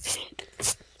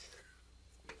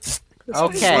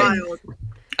 Okay. Wild.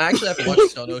 I actually haven't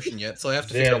watched Stone Ocean yet, so I have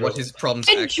to figure out what his problems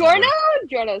And actually were.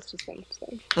 Giorno's just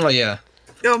interesting. Oh yeah.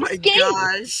 Oh my Game.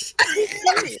 gosh.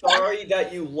 I'm sorry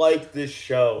that you like this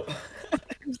show.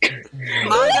 Manga,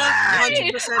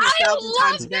 100% 1,000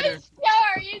 times better.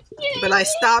 But I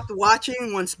stopped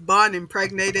watching once Bon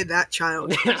impregnated that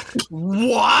child.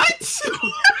 What?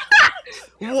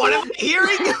 What am I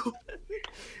hearing?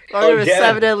 Oh, it was Again.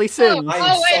 7 Deadly Sins. I'm wait, I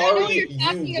know sorry what you're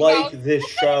talking you like about. this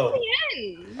show.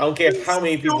 I don't care how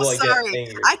many people So I get sorry.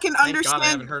 angry. I can God I understand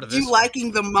haven't heard of this you one.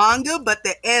 liking the manga, but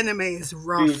the anime is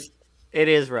rough. Dude, It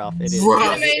is rough. It is. Rough.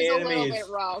 Anime is a Anime little is- bit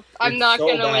rough. I'm it's not so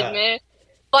gonna bad. admit.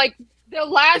 Like the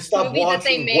last stopped movie that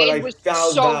they watching what I made was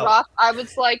found so out. rough. I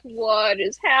was like, what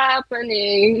is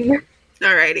happening?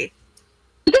 Alrighty.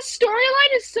 The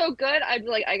storyline is so good. I'd be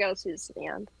like, I gotta see this to the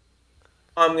end.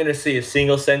 I'm gonna say a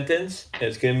single sentence, and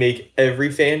it's gonna make every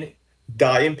fan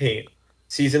die in pain.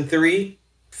 Season 3,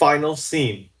 final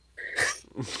scene.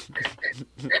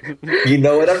 You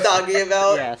know what I'm talking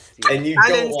about? Yes. And you I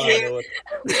don't didn't want see to it. know it.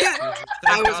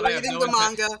 I was God I have reading no the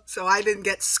manga, so I didn't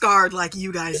get scarred like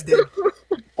you guys did.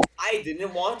 I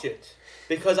didn't watch it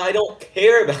because I don't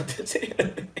care about this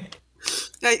anime.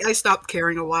 I stopped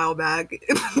caring a while back,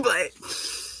 but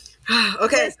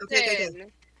okay.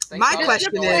 Listen, My God I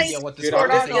question have no is- idea what this Dude, I'm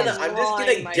just Sword Art gonna, I'm just Online,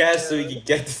 gonna my guess so we dude. can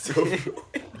get this over with.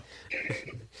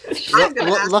 I'm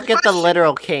gonna ask Look the at the question.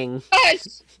 literal king.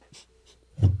 Yes.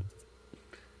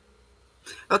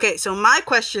 Okay, so my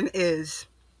question is: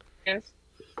 Yes.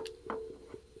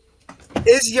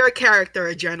 is your character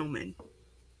a gentleman?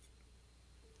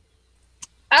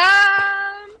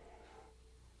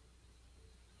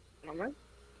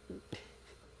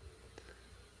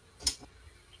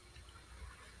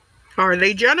 Are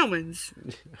they gentlemen?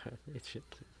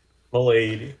 My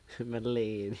lady. My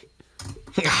lady.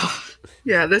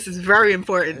 Yeah, this is very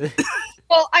important.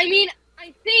 Well, I mean,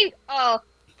 I think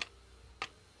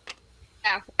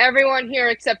Yeah, everyone here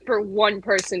except for one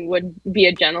person would be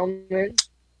a gentleman.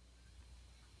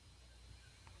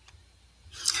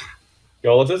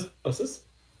 Yo, what's this?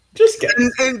 Just guess.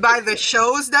 And by the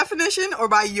show's definition or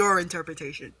by your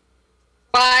interpretation?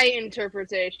 By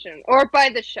interpretation. Or by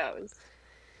the shows.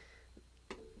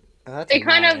 That's They a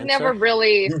kind of non-answer. never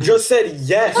really... You just said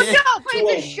yes. Well, no, by to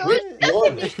the a show's which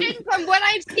one? definition, from what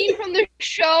I've seen from the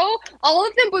show, all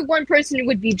of them but one person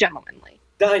would be gentlemanly.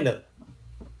 Dinah.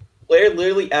 Blair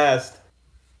literally asked,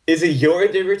 is it your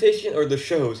interpretation or the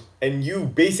show's? And you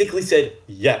basically said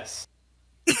yes.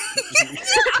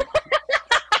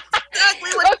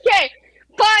 Okay,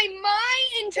 by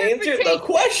my Answer interpretation... the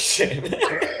question.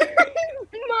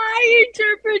 my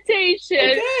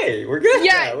interpretation... Okay, we're good.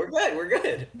 Yes. Yeah, we're good. We're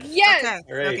good. Yes! Okay,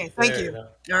 All right, okay, thank fair you. enough.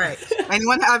 All right.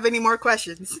 Anyone have any more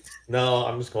questions? No,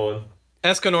 I'm just going.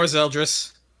 Escanor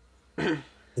Zeldris.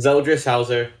 Zeldris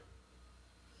Hauser.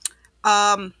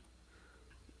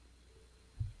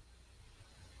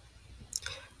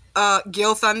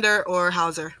 Gil Thunder or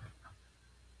Hauser?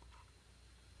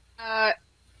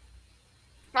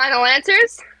 Final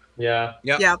answers? Yeah.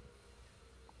 Yep.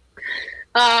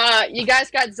 Yeah. You guys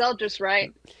got Zeldris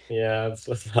right. Yeah,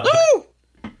 that's not.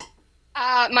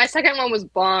 My second one was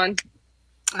Bond.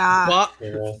 What?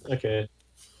 Yeah, okay.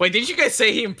 Wait, didn't you guys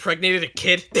say he impregnated a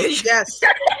kid? Did you? Yes.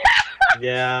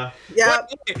 Yeah. Yeah.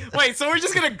 Wait, so we're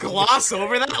just gonna gloss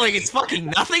over that like it's fucking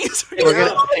nothing? We're Yeah.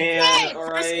 gonna Japan,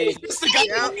 alright? Just the guy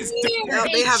Yeah. who is Yeah,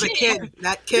 they have a kid.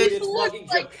 That Dude, kid. it's fucking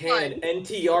like Japan. fun.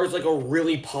 NTR is like a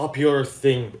really popular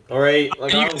thing, alright?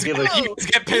 Like, I You don't give a guys, shit. you guys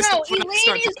get pissed No, off when I start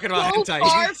Elaine is talking about so hentai.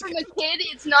 far from a kid,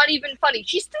 it's not even funny.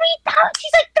 She's 3,000.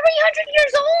 She's like 300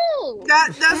 years old. That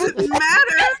doesn't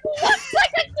matter. She looks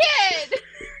like a kid.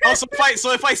 Also,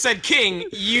 if I said king,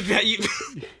 you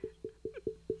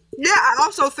Yeah, I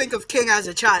also think of King as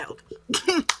a child.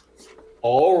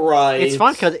 Alright. It's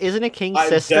fun because isn't it King's I'm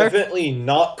sister? definitely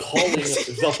not calling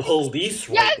the police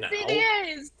right Yes, now. it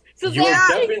is. So You're that's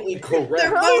definitely They're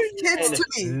correct. both kids And to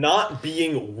me. not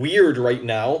being weird right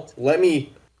now, let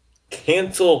me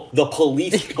cancel the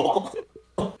police call.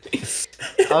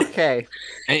 Okay.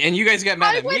 and you guys get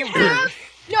mad I at would me. have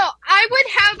I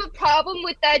would have a problem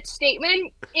with that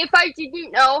statement if I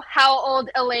didn't know how old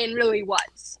Elaine really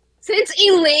was. Since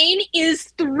Elaine is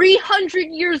 300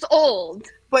 years old.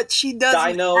 But she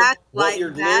doesn't Dino, act what like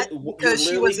you're that lit- because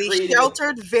you're she was a literally creating-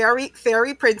 sheltered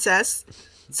fairy princess.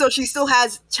 So she still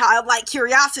has childlike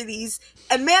curiosities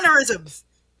and mannerisms.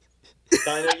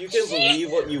 Dino, you can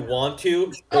believe what you want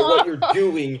to, but what you're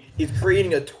doing is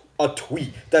creating a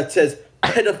tweet that says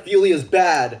pedophilia is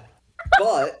bad,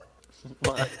 but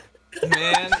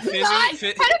Man, God,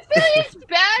 Fizzy, pedophilia is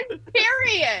bad,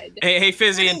 period. hey,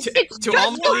 Fizzy, and It's to just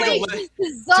all the my way legal,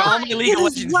 it's to all my designed. League of It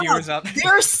is Legends love. viewers out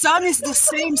Their son is the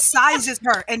same size as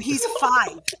her, and he's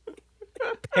 5.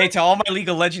 Hey, to all my League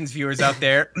of Legends viewers out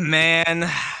there, man,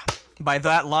 by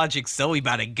that logic, Zoe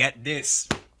about to get this.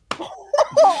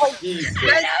 Jesus.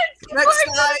 Next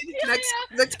slide.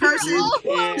 Next person. All who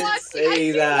are can't watching, say I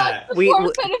feel that. like We-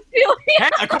 before pedophilia. Hey,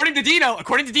 according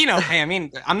to Dino, hey, I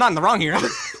mean, I'm not in the wrong here.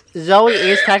 Zoe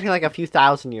is technically like a few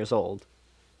thousand years old.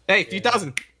 Hey, few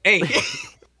thousand. Hey.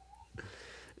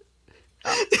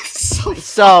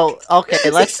 So okay,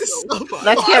 let's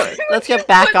get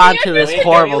back onto this Wait,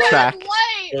 horrible wait, track.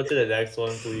 Go to the next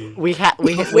one, please.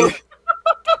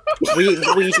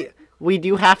 We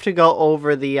do have to go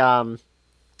over the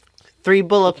 3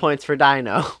 bullet points for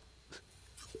Dino.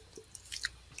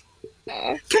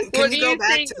 Can What do you go you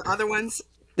back think? to the other ones?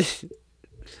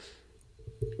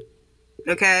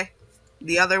 Okay.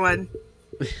 The other one.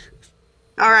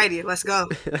 Alrighty, let's go.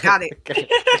 Got it. Okay.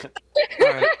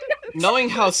 Alright. Knowing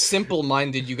how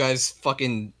simple-minded you guys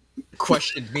fucking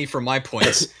questioned me for my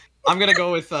points, I'm gonna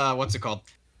go with, what's it called?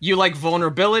 You like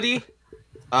vulnerability?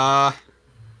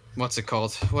 What's it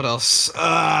called? What else?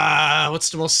 What's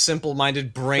the most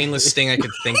simple-minded, brainless thing I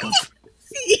could think of?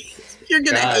 You're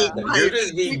gonna hate God, my. you're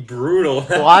just being brutal.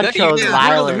 Juan Yeah, chose yeah,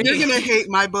 violence. You're gonna hate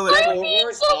my bullet. We I point. mean,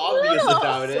 weren't so obvious little.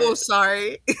 about So it.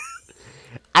 sorry.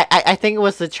 I think it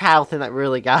was the child thing that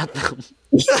really got them.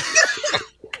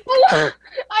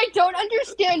 I don't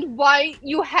understand why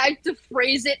you had to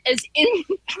phrase it as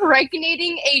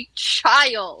impregnating a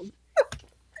child.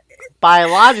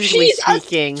 Biologically She's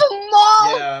speaking, a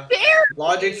small Yeah. bear.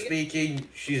 Logic speaking,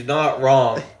 she's not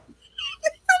wrong.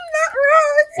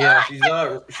 Yeah, she's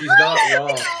not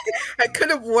wrong. I could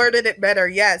have worded it better,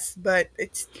 yes, but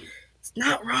it's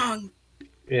not wrong.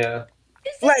 Yeah.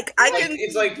 Like I Like, can,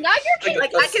 it's like Now you're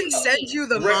like I can send you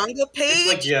the Right. manga it's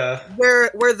like page yeah.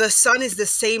 where the son is the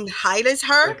same height as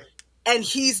her, Like, and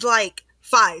he's like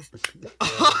 5.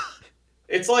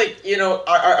 It's like, you know,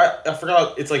 I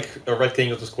forgot. It's like a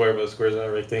rectangle to square, but a square is not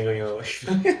a rectangle. You know.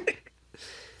 Like...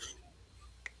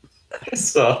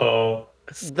 So.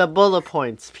 The bullet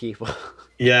points, people.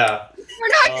 Yeah. We're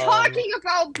not talking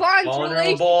about Bond's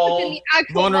relationship in the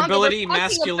actual vulnerability, manga. We're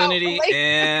talking masculinity, about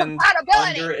and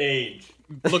compatibility. Underage.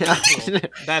 Looking cool.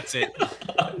 That's it.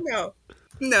 No.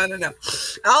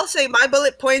 I'll say my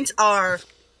bullet points are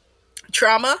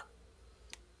trauma.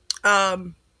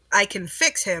 I can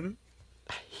fix him.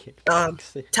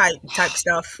 Type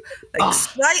stuff. Like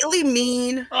slightly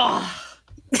mean.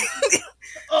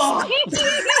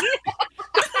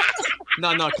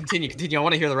 No, continue. I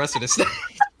want to hear the rest of this.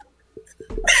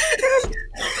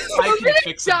 I'm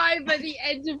gonna die by the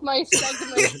end of my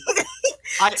segment.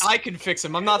 I can fix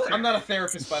him. I'm not a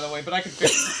therapist, by the way, but I can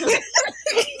fix him.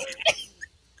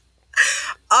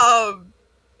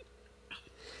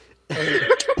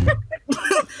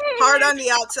 Hard on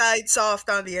the outside, soft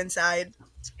on the inside,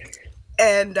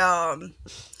 and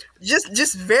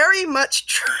just very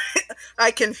much.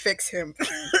 I can fix him.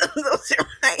 Those are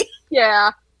right.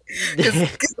 Yeah.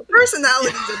 Because the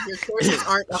personalities of your choices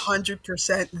aren't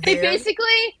 100% there.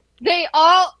 They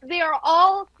are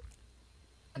all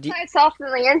soft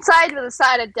on the inside with a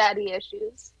side of daddy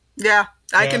issues. Yeah,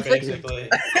 I can fix it.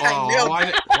 Oh,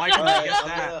 why can I guess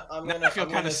that? I feel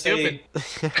kind of stupid.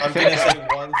 I'm gonna say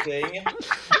one thing.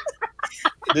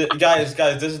 Guys,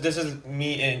 this is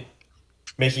me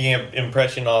making an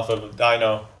impression off of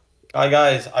Dino.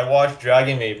 Guys, I watched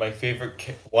Dragon Maid. My favorite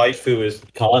waifu is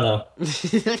Kana.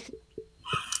 She's a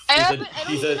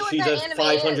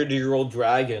 500-year-old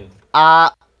dragon.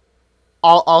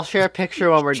 I'll share a picture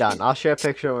when we're done.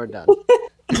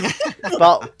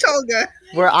 But Toga.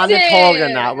 we're on the Tolga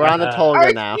now.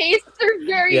 Our tastes are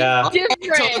very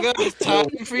different. Time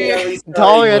for you.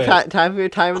 Tolga, time for your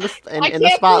time in the spotlight. I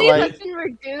can't believe I've been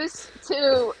reduced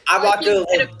to. I'm not gonna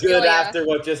look good after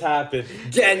what just happened.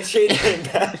 Genshin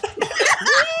Impact.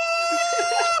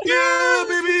 Yeah,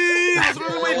 baby. That's what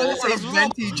we're waiting for.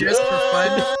 Venti just for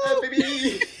fun,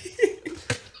 baby.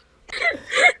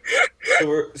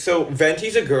 So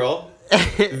Venti's a girl.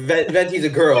 Venti's a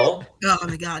girl. Oh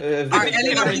my god. I think I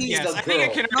can already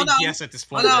guess at this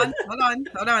point. Hold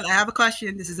on. I have a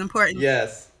question. This is important.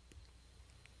 Yes.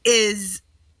 Is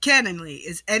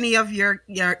any of your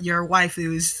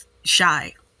waifus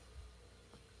shy?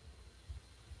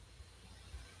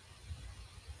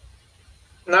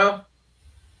 No.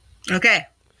 Okay.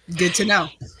 Good to know.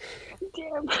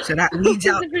 Damn. So that leads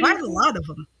out quite a lot of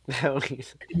them,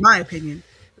 in my opinion.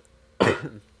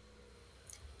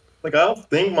 Like, I don't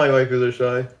think my waifus are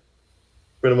shy.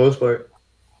 For the most part.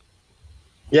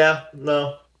 Yeah,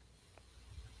 no.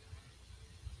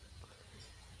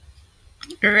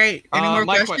 All right. Any more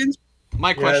questions?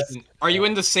 My question: Are you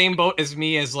in the same boat as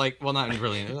me? As like, well, not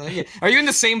really. Are you in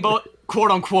the same boat,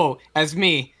 quote unquote, as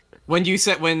me when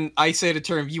I say the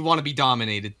term "you want to be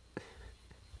dominated"?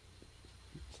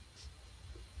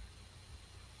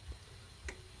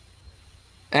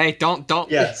 Hey, don't.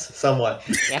 Yes, somewhat.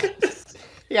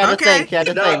 Yeah, okay.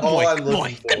 Good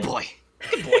boy.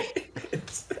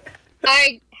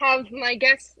 I have my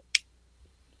guess.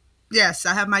 Yes,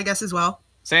 I have my guess as well.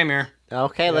 Same here.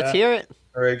 Okay, let's hear it.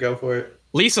 All right, go for it.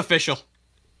 Least official.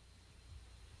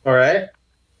 All right.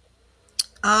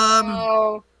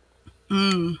 Oh,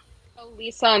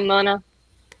 Lisa and Mana.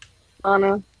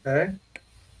 Okay.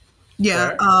 Yeah.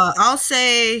 Right. I'll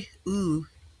say.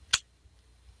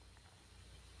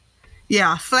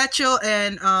 Yeah, Fletcher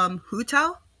and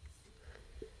Hutao.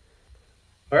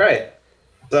 All right.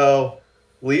 So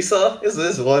Lisa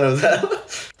is one of them.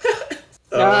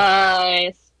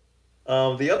 Nice.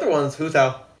 The other one's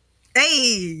Hutao.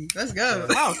 Hey, let's go.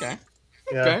 Oh, okay.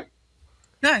 Yeah. Okay.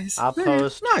 Nice. I'll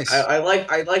post. Nice. I like.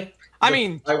 I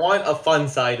mean, I want a fun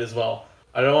side as well.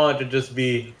 I don't want it to just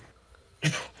be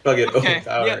fucking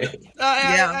overpowering.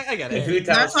 I get it. Hutao's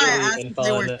That's why I silly asked and if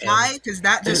they were fun shy, because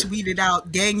that just weeded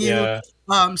out Ganyu, Yeah.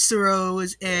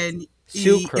 Suros, and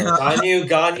Sucrose.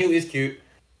 Ganyu is cute,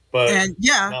 but and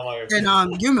not my and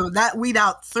Yumo. That weed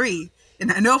out 3,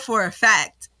 and I know for a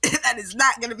fact that is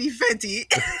not gonna be Fenty.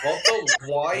 Also,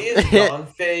 why is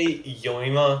Nanfei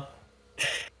Yoima?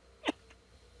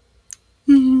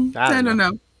 I don't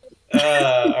know. All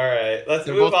right, let's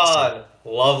They're move both the on.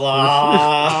 Love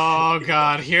Live. Oh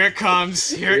God, here it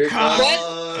comes. Here it comes.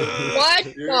 What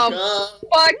the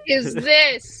fuck is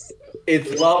this?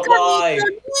 It's Love Live,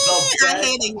 the I'm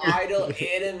hating best idol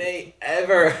anime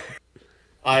ever.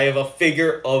 I have a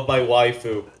figure of my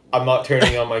waifu. I'm not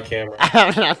turning on my camera.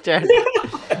 I'm not turning.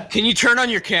 Can you turn on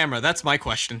your camera? That's my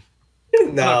question.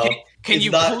 No. Can it's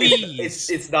you not, please?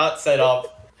 It's not set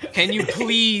up Can you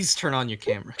please turn on your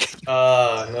camera? No.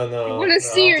 I wanna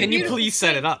see your Can you beautiful please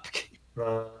set it up?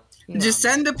 Just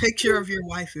send a picture of your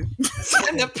waifu.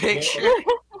 Send a picture.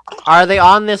 Are they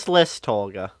on this list,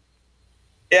 Tolga?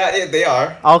 Yeah, they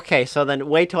are. Okay, so then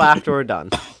wait till after we're done.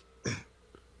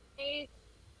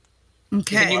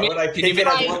 Okay. Can you Why would I can pick you it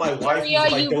as one of my wives Maria,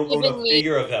 if I you've don't know given the me-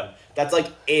 figure of them? That's like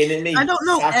anime. I don't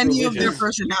know any of their sacrilegious.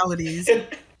 personalities.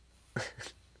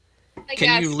 I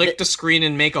Can you guess. lick the screen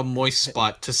and make a moist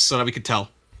spot so that we could tell?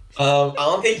 I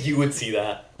don't think you would see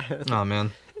that. Oh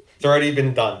man. It's already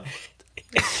been done.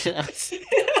 Does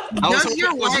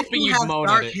your waifu you'd have moan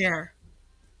dark at it. hair?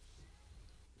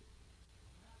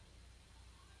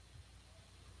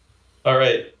 All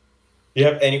right. You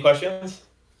have any questions?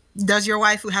 Does your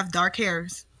waifu have dark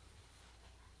hairs?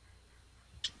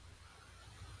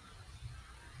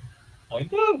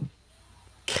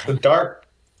 The dark.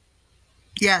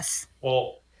 Yes.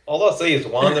 Well, all I'll say is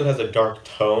one of them has a dark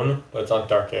tone, but it's not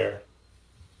dark hair.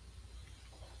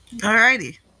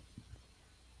 Alrighty.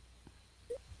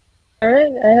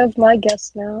 Alright, I have my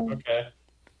guess now. Okay.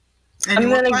 Any I'm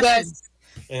more gonna questions?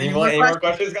 Any Any more more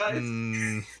questions, guys?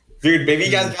 Mm, Dude, maybe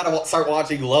you guys gotta start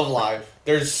watching Love Live.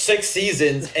 There's 6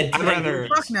 seasons and I'd rather-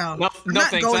 Fuck no. No, I'm no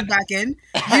not thanks. going back in.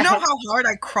 You know how hard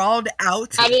I crawled out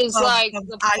That is of, like of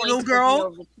the point Idol of Girl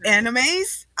no return.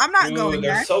 animes? I'm not Ooh, going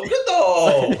they're back. so good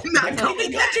though. Not I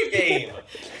played the gacha game.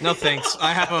 no thanks.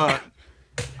 I have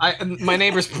my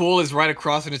neighbor's pool is right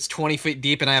across and it's 20 feet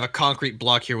deep, and I have a concrete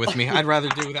block here with me. I'd rather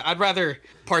do that. I'd rather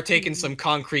partake in some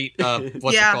concrete,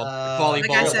 what's Yeah. it called? Volleyball.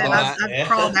 Like I said, than I've that.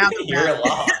 crawled out of You're that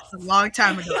lost. a long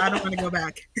time ago. I don't want to go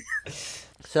back.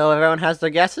 So everyone has their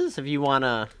guesses. If you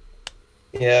wanna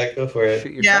Yeah, go for it.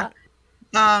 shoot your Yeah.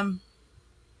 shot.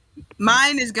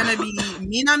 Mine is gonna be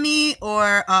Minami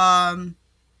or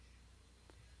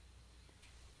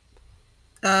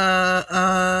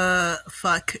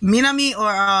fuck, Minami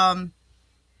or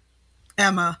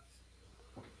Emma.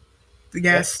 I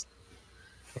guess.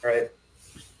 All right.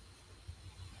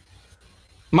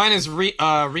 Mine is Rina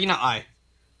I.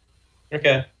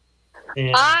 Okay.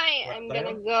 Yeah. I am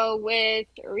gonna go with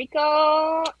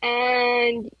Rico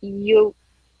and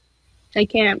I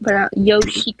can't pronounce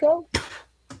Yoshiko.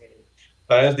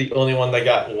 That is the only one that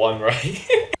got one right.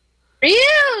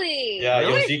 Really? Yeah,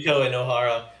 Really? Yoshiko and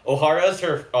Ohara. Ohara is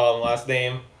her last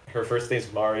name. Her first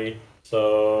name's Mari.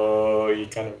 So you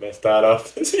kind of messed that up.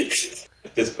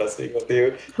 Just messing with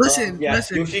you. Listen, Yeah,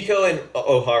 listen. Yoshiko and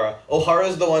Ohara. Ohara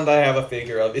is the one that I have a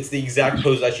figure of. It's the exact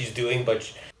pose that she's doing, but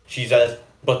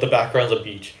but the background's a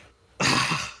beach,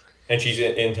 and she's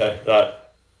in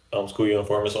that school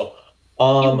uniform as well.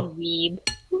 You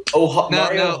weeb.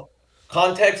 Mario. no.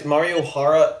 Context: Mario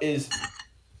Ohara is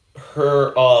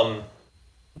her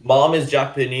mom is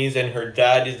Japanese and her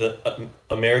dad is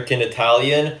American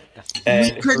Italian,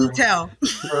 and We couldn't tell.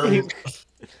 her,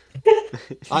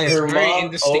 I her am very mom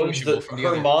indistinguishable from the her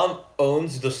other. mom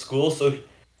owns the school, so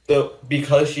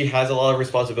because she has a lot of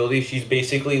responsibility, she's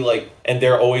basically like, and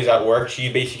they're always at work. She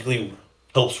basically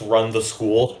helps run the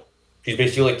school. She's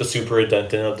basically like the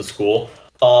superintendent of the school.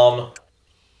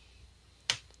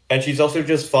 And she's also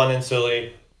just fun and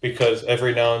silly because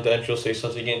every now and then she'll say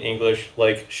something in English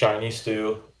like "shiny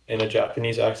stew" in a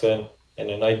Japanese accent, and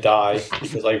then I die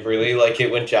because I really like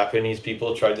it when Japanese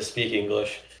people try to speak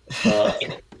English.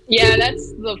 Yeah,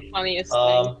 that's the funniest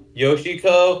thing.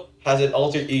 Yoshiko has an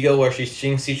alter ego where she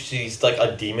thinks she's like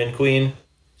a demon queen,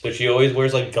 so she always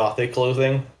wears like gothic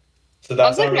clothing. So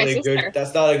that's Sounds not like my really good. sister.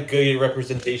 That's not a good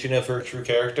representation of her true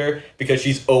character because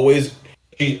she's always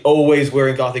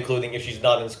wearing gothic clothing if she's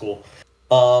not in school.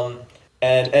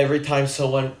 And every time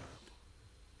someone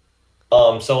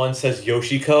says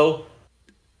Yoshiko,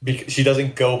 she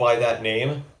doesn't go by that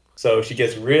name, so she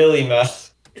gets really mad.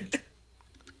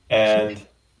 And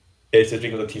it's just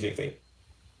because of the teasing thing.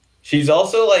 She's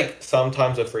also like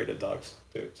sometimes afraid of dogs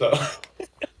too. So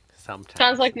Sometimes.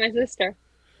 Sounds like my sister.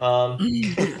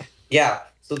 yeah.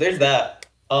 So there's that.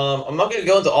 I'm not gonna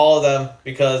go into all of them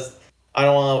because I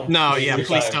don't want to. No, yeah,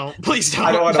 please don't. Please don't.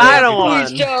 I don't want to. Final one.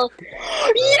 Please, Joe.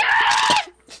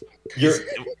 Yeah!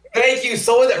 Thank you,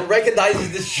 someone that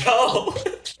recognizes this show.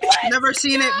 Never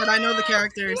seen it, but I know the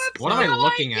characters. What am I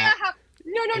looking at?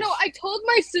 No. I told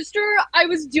my sister I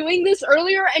was doing this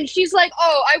earlier, and she's like,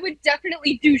 "Oh, I would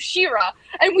definitely do Shira."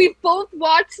 And we've both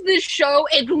watched this show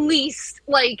at least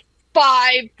like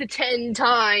 5 to 10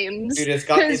 times. Dude, it's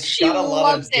got she a lot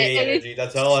loves of gay it, and energy. it's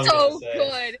That's all I'm so gonna say.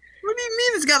 good. What do you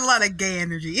mean it's got a lot of gay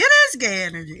energy? It is gay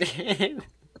energy.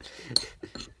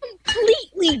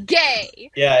 Completely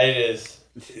gay. Yeah, it is.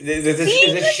 This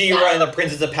is She-Ra and the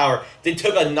Princess of Power. They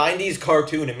took a '90s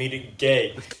cartoon and made it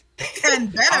gay.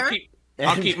 And better.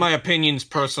 I'll keep my opinions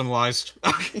personalized.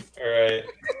 All right.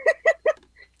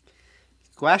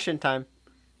 Question time.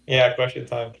 Yeah, question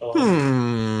time. Come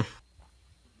on.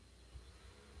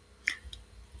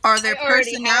 Are their I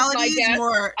already have my personalities guess.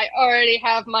 more? I already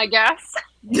have my guess.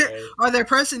 Okay. Are their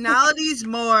personalities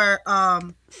more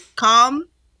calm,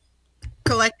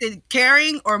 collected,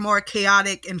 caring, or more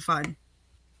chaotic and fun?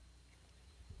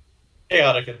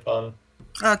 Chaotic and fun.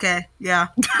 Okay, yeah.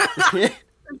 That's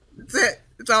it.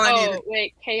 That's all I needed. Oh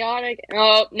wait, chaotic.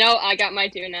 Oh no, I got my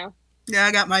 2 now. Yeah,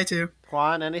 I got my 2.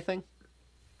 Juan, anything?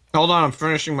 Hold on, I'm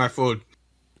finishing my food.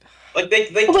 Like they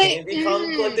Wait, can be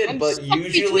conflicted, I'm but stuck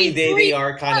usually between they three.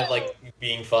 are kind of like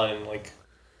being fun and like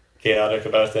chaotic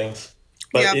about things.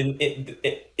 But Yeah.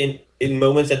 in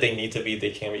moments that they need to be,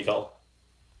 they can be calm.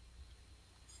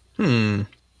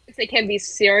 They can be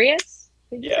serious.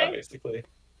 Did you Yeah, say? basically.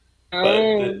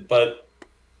 Oh. But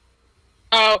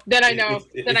Oh, then I it- know.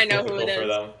 it's Then I know who difficult it for is.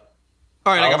 them.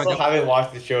 All right, I I got my also go. haven't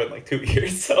watched the show in like 2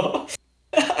 years, so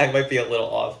I might be a little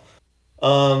off.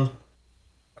 All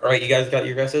right, you guys got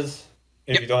your guesses?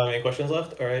 If Yep. you don't have any questions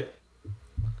left, all right.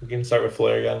 We can start with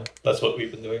Flair again. That's what we've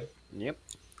been doing. Yep.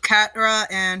 Catra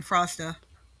and Frosta.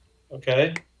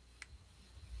 Okay.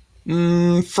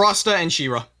 Frosta and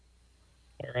Shira.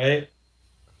 All right.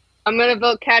 I'm gonna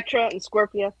vote Catra and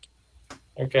Scorpio.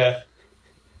 Okay.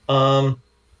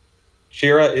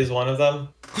 Shira is one of them.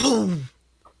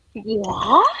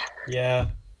 What? Yeah,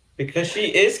 because she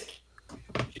is.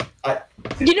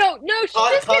 You know, no, she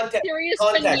just gets Context. serious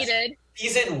when needed.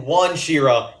 Season 1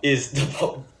 Shira is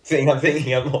the thing I'm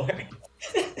thinking of more.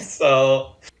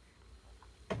 So,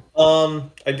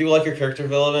 I do like her character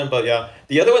development, but yeah,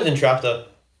 the other one's Entrapta.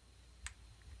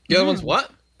 The other one's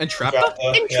what? Entrapta?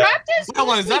 And yeah. Trapta's That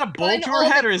one, is that a mostly bowl fun to all her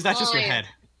the head, or is that just her time. head?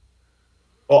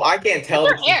 Well, I can't tell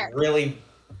Her if she's hair. really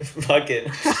fucking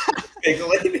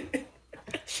pixelated.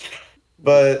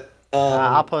 But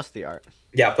I'll post the art.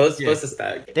 yeah, post Yeah. this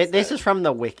tag. This is from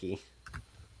the wiki.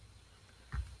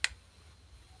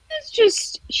 It's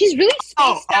just, she's really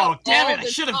spaced out damn all it! I the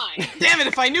should have. time. Damn it!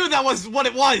 If I knew that was what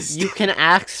it was. You can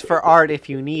ask for art if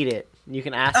you need it. You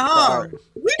can ask for Oh, art.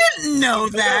 we didn't know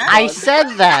that. I said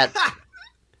that.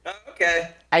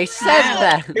 Okay, I said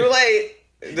that. too late.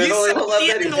 There's You only said one left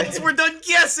even anyway. once we're done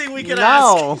guessing, we can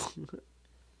ask. No.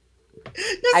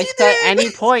 I said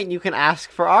any point you can ask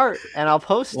for art, and I'll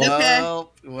post it.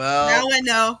 Well, Now I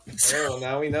know. Oh,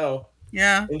 now we know.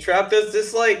 Yeah. Entrapta's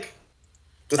just like.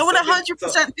 I would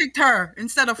 100% picked her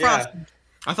instead of Yeah. Frost.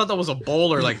 I thought that was a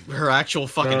bowl or like her actual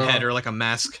fucking No. head or like a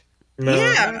mask. No.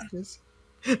 Yeah.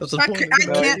 That's I can't see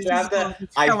Entrapta.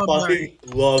 I Hella blurry.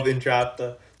 fucking love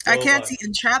Entrapta. I so can't much. see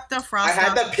Entrapta, Frost. I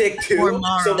had to pick or two,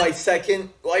 Mara. so my second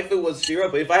waifu was Shira,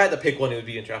 but if I had to pick one, it would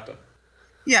be Entrapta.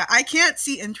 Yeah, I can't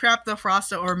see Entrapta,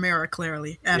 Frosta, or Mira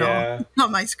clearly at all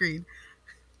on my screen.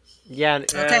 Yeah. Okay.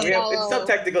 It's so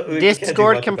technical. we can't do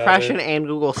Discord much about compression it. and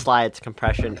Google Slides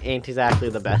compression ain't exactly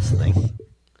the best thing.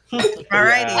 Alrighty.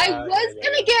 I was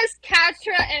gonna guess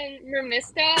Catra and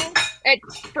Remista at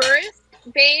first,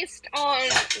 based on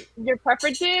your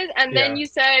preferences, and then Yeah. you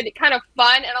said kind of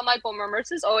fun, and I'm like, well,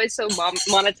 Mermista's always so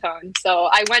monotone, so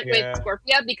I went Yeah. with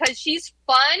Scorpia because she's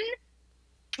fun,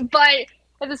 but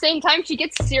at the same time, she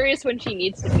gets serious when she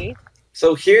needs to be.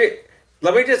 So here,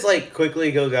 let me just like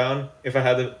quickly go down. If I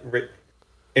had to,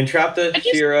 Entrapta, I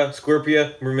just- Shira,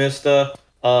 Scorpia, Mermista,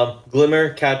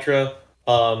 Glimmer, Catra,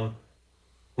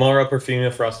 Mara,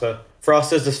 Perfuma, Frosta.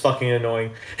 Frosta's just fucking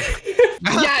annoying.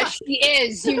 Yeah, she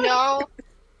is. You know,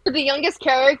 for the youngest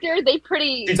character, they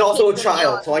pretty. She's also a kick them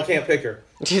child, out. so I can't pick her.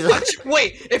 She's like,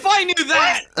 Wait, if I knew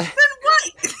that,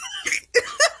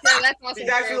 No, that's also She's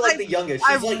actually true. like the youngest.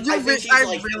 I She's like, I really- think she's I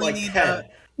like, really like need 10. her.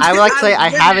 I would like to say I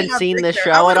wouldn't haven't have seen picked this her.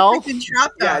 show I at would've all. picked Entrapta.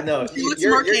 Yeah, no, She looks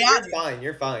more you're chaotic. fine.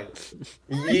 You're fine.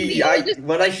 The oldest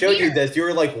When I showed you here. this, you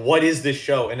were like, "What is this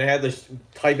show?" And I had to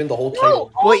type in the whole No,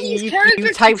 title. all Wait, these you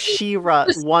characters type just- She-Ra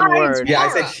besides one word. Yeah, I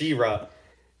Mara. said She-Ra.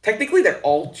 Technically, they're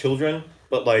all children,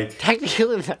 but like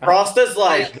Technically, they're- Frosta's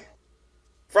like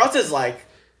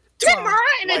Isn't Mara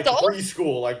an like adult?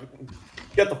 preschool. Like,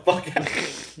 get the fuck out.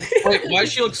 wait, why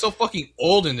does she look so fucking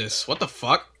old in this? What the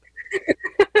fuck?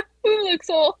 Who looks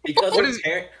old? Because What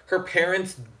her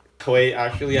parents. Wait,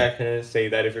 actually, I couldn't say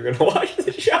that if you're gonna watch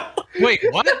the show. Wait,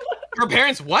 what? Her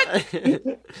parents what?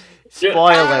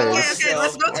 Spoilers. Okay,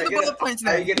 let's go to the bullet points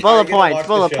now. Bullet points.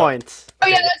 Bullet points. Oh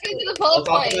yeah, let's get to the We'll bullet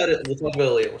talk point. about it. We'll talk about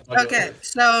it later. We'll talk about it Okay, later.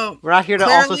 so We're not here to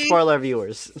also Clearly- spoil our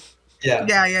viewers. Yeah.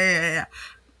 yeah.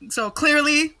 So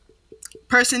clearly,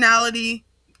 personality,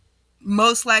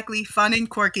 most likely fun and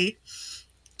quirky,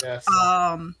 Yes.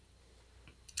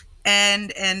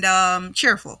 and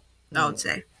cheerful. I would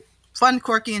say, fun,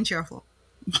 quirky, and cheerful.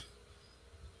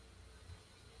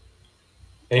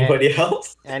 Anybody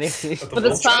else? Anything? For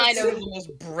the side That's of the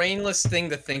most brainless thing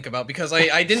to think about because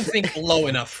I didn't think low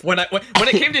enough when it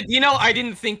came to Dino. I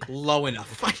didn't think low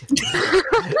enough. I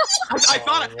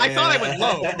thought I went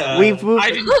low. We've moved.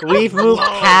 I didn't- We've moved Low.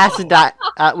 past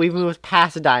we've moved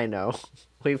past Dino.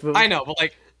 We've moved. I know,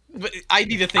 but I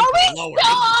need to think lower.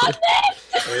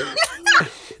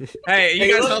 Hey,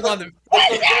 you guys hold on. The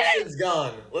question's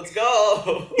gone. Let's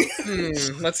go.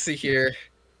 Let's see here.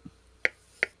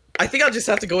 I think I'll just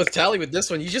have to go with Tally with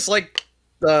this one. You just like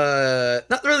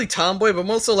not really tomboy, but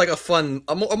also like a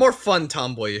more fun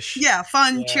tomboyish. Yeah,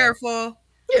 fun, Yeah. cheerful.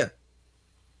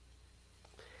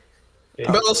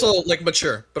 But also like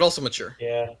mature. But also mature.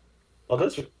 Yeah. Well,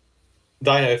 that's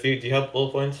Dino. Do you have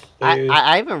bullet points?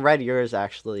 I haven't read yours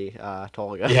actually,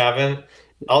 Tolga. You haven't.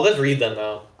 I'll just read them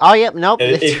now. Oh yep. Nope.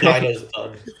 If it's right. Dino's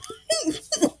done.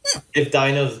 If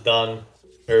Dino's done,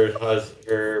 or has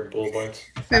her bullet points.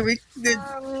 So we did.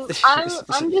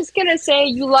 I'm just gonna say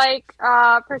you like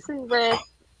a person with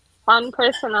fun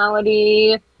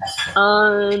personality,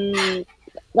 that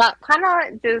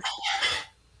kind of just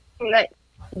like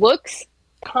looks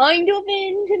kind of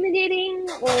intimidating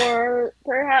or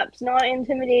perhaps not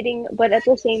intimidating, but at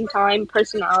the same time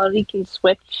personality can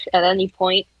switch at any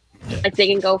point. Like they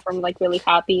can go from like really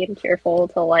happy and cheerful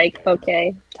to like,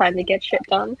 okay, time to get shit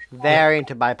done. Very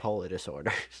into bipolar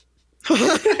disorder.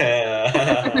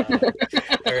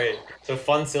 Alright. So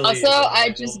fun, silly. Also, I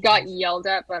just got yelled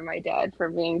at by my dad for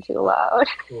being too loud.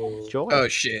 Cool. Joy. Oh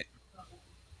shit.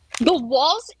 The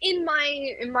walls in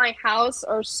my house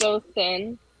are so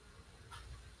thin.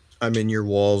 I'm in your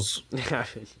walls.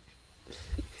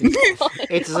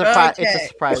 It's a surprise. It's Okay. a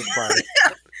surprise party.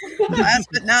 Last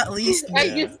but not least, I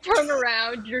just turn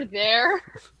around, you're there.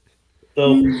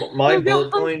 So my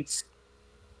bullet points.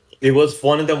 It was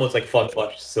one of them was like fun,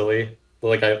 silly.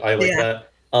 Like I like Yeah. that.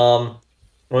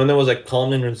 One of them was like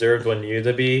calm and reserved when needed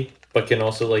to be, but can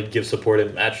also like give support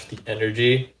and match the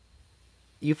energy.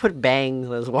 You put bangs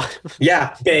as well.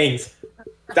 Yeah, bangs.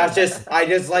 I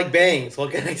just like bangs.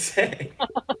 What can I say?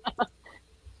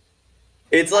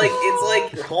 It's like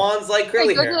Juan's like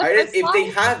curly hair. If they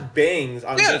have bangs,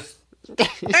 I'm Yeah. just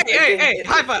Hey,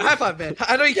 high five, man.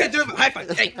 I know you can't do it, but high five.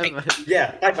 Hey.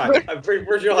 yeah, high five. I'm pretty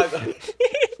sure high five.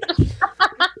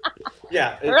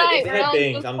 Yeah, Right, if they had round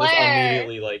bangs, the I'm just flare.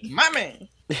 immediately like, My man.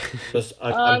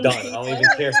 I'm done. I don't even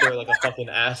care if they're like a fucking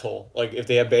asshole. Like if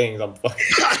they have bangs, I'm fucking.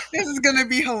 this is gonna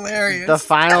be hilarious. The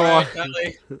final one.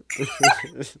 Tally.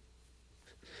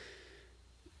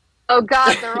 Oh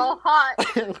god, they're all hot.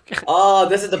 Oh,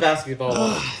 this is the basketball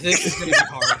one. This is gonna be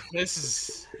hard.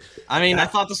 I mean, I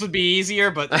thought this would be easier,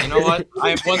 but you know what? I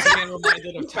am once again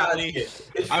reminded of Tally.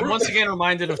 I'm once again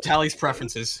reminded of Tally's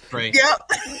preferences. Great. Yep.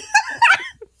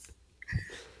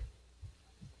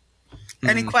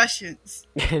 Any Hmm. questions?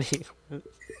 Do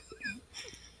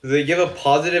they give a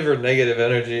positive or negative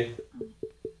energy?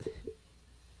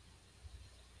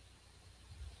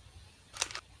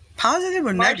 Positive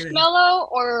or negative? Marshmallow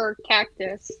or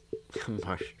cactus?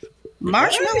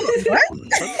 Marshmallow? What?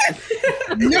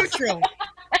 Neutral.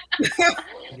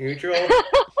 Neutral.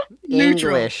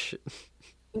 Neutral. English.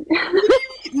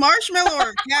 Marshmallow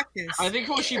or cactus? I think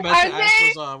what she meant to Are ask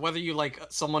they- was whether you like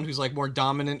someone who's like more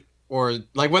dominant or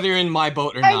like whether you're in my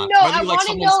boat or I not. know, Whether I you like wanna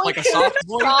someone's know like a if you're soft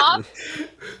boy.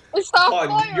 A soft Come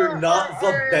boy on, you're or- not the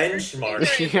or-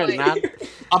 benchmark. You're not.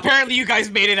 Apparently, you guys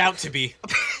made it out to be.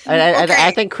 I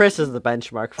Okay. think Chris is the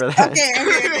benchmark for that.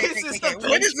 Okay.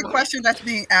 What is the question that's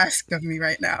being asked of me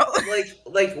right now?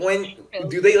 Like when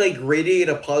do they like radiate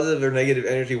a positive or negative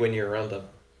energy when you're around them?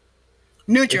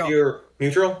 Neutral. If you're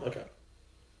neutral, okay.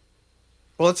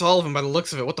 Well, it's all of them by the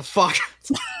looks of it. What the fuck?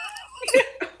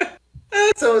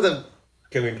 Some of them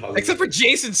can be positive. Except for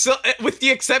Jason, so, with the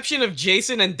exception of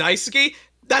Jason and Daisuke,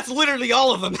 that's literally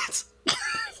all of them.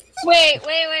 Wait.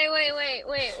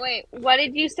 What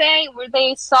did you say? Were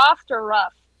they soft or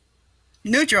rough?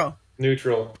 Neutral.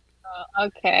 Neutral.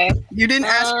 Okay. You didn't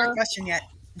ask your question yet,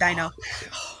 Dino.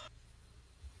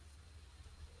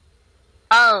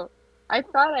 Oh, I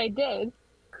thought I did.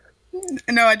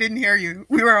 No, I didn't hear you.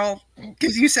 We were all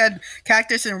because you said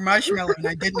cactus and marshmallow, and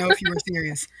I didn't know if you were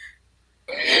serious.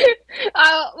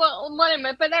 Well, what I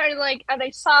meant by that is like, are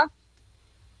they soft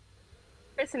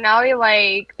personality?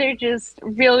 Like they're just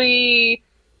really,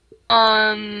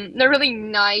 they're really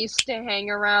nice to hang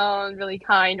around, really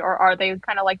kind, or are they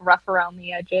kind of like rough around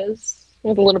the edges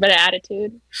with a little bit of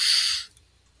attitude?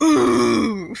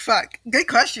 Ooh, fuck. Good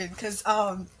question, because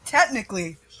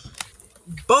technically,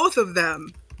 both of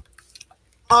them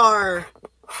are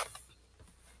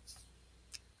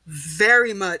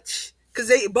very much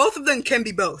because both of them can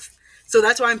be both. So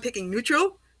that's why I'm picking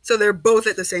neutral. So they're both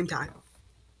at the same time.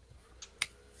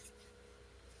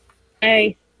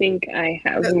 I think I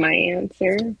have my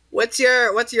answer. What's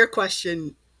your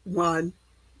question, Juan,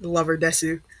 the lover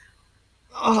Desu?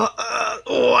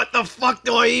 What the fuck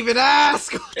do I even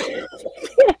ask?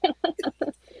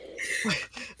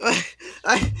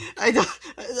 I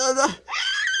don't know.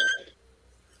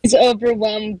 He's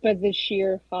overwhelmed by the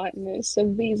sheer hotness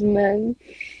of these men.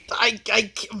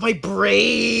 My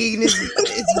brain is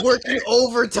working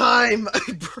overtime.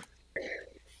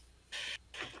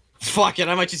 Fuck it,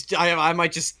 I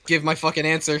might just give my fucking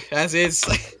answer as is.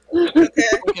 Okay.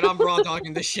 Fuck it, I'm raw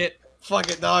dogging this shit. Fuck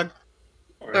it, dog.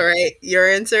 All right, your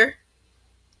answer.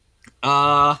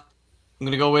 I'm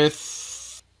gonna go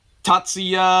with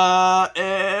Tatsuya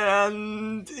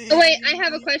and. Oh wait, I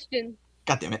have a question.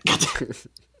 God damn it! God damn it.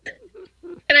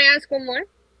 Can I ask one more?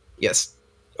 Yes.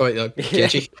 Oh wait,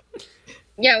 can't you?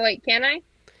 Yeah, wait, can I?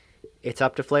 It's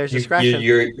up to Flair's discretion.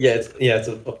 It's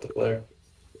up to Flair.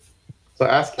 So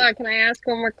ask. Can I ask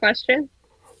one more question?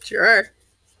 Sure.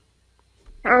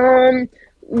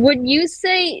 Would you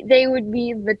say they would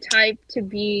be the type to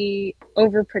be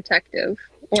overprotective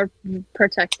or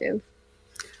protective?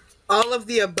 All of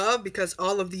the above, because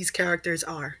all of these characters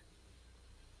are.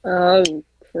 Oh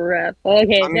crap!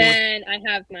 Okay, I mean- then I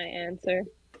have my answer.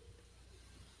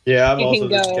 Yeah, I'm You also can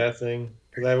just go. guessing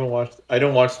because I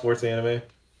don't watch sports anime.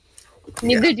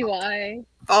 Neither do I.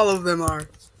 All of them are.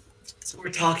 So we're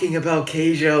talking about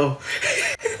Keijo.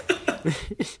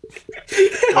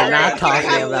 We're not talking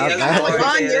Okay, about that.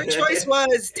 Juan, your choice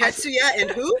was Tetsuya and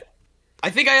who?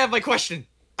 I think I have my question.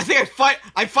 I think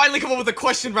I finally come up with a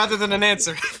question rather than an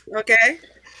answer. Okay.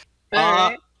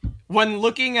 Alright. When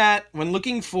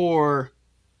looking for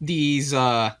these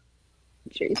Jason.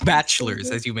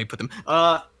 bachelors, as you may put them,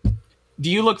 do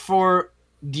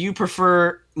you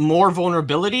prefer more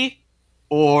vulnerability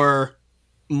or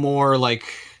more like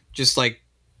just like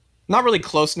not really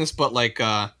closeness, but like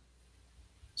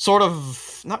sort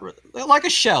of not like a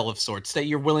shell of sorts that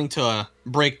you're willing to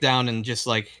break down and just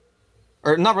like,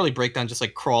 or not really break down, just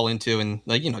like crawl into and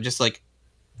like just like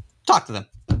talk to them.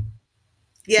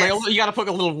 Yes. Like, you got to put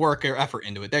a little work or effort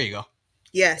into it. There you go.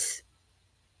 Yes.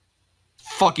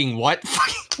 Fucking what?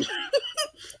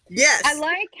 Yes. I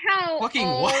like how Fucking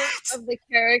all what? of the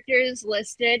characters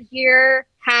listed here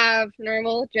have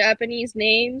normal Japanese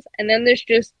names, and then there's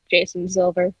just Jason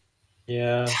Silver.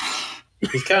 Yeah,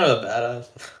 he's kind of a badass.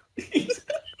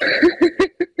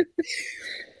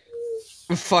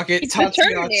 Fuck it. It's the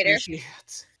Tatsuya Terminator. Atsushi.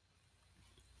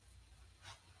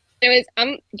 Anyways,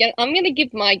 I'm gonna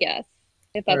give my guess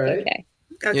if that's Alright. okay.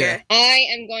 Okay. Yeah. I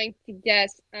am going to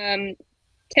guess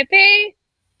Tepe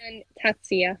and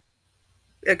Tatsuya.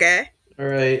 Okay. All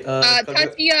right.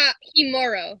 Tatsuya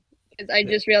Himuro, because I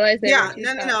just realized they Yeah. were two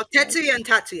No. sides. Tetsuya and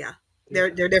Tatsuya. They're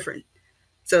different.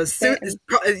 So as soon as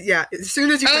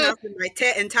you pronounce them like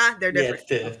te and ta, they're yeah, different.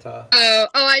 fifth. Oh,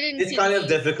 I didn't. It's see kind the of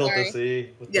name, difficult sorry. to see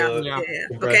with Yeah. the Yeah. Okay.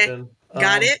 compression.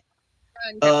 Got it.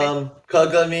 Tepe.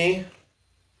 Kagami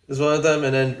is one of them,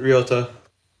 and then Ryota.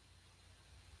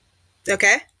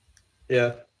 Okay.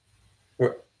 Yeah.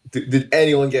 Did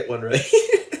anyone get one right?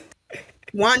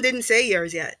 Juan didn't say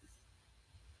yours yet.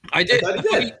 I did. I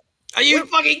did. You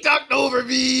fucking talked over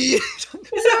me.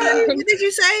 What did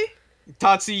you say?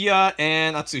 Tatsuya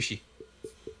and Atsushi.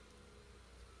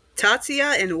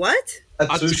 Tatsuya and what?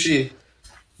 Atsushi.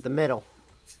 The middle.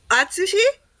 Atsushi?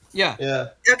 Yeah. Yeah.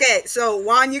 Okay, so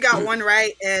Juan, you got one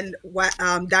right, and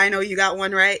Dino, you got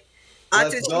one right.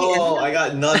 Let's go. I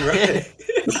got none right.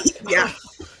 Yeah.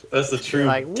 That's the true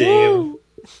Like, game. woo!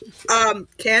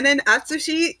 Canon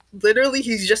Atsushi, literally,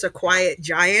 he's just a quiet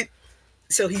giant.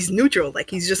 So he's neutral, like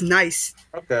he's just nice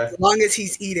Okay. as long as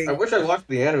he's eating. I wish I watched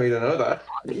the anime to know that.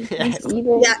 He's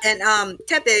evil. Yeah, and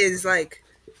Tepe is like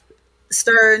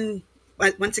stern,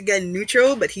 once again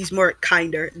neutral, but he's more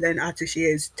kinder than Atsushi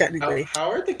is technically.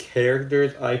 How are the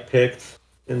characters I picked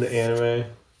in the anime?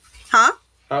 Huh?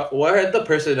 What are the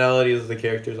personalities of the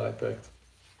characters I picked?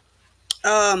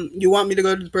 You want me to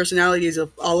go to the personalities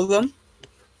of all of them?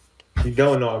 You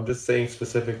don't know. I'm just saying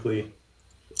specifically.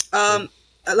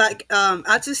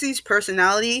 Atsushi's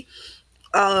personality,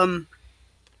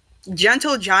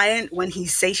 gentle giant when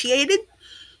he's satiated,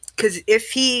 because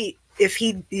if he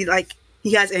like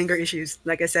he has anger issues,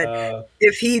 like I said.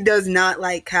 If he does not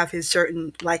like have his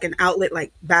certain like an outlet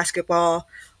like basketball,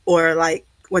 or like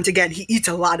once again he eats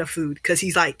a lot of food because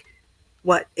he's like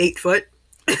what 8 foot.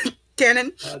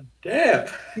 Canon. Damn.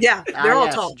 Yeah, they're all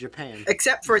yes, tall Japan.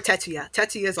 except for Tetsuya.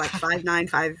 Tetsuya is like 5'9",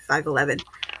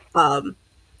 5'11".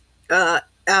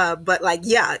 But like,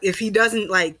 yeah, if he doesn't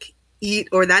like eat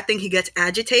or that thing, he gets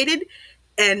agitated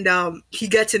and he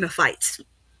gets into fights.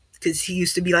 because he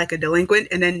used to be like a delinquent.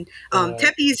 And then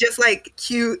Teppy is just like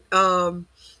cute,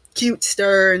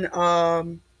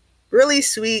 stern, really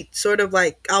sweet, sort of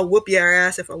like I'll whoop your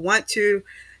ass if I want to,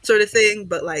 sort of thing.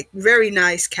 But like very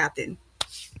nice captain.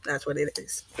 That's what it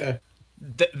is. Okay.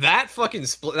 That fucking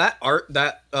split, that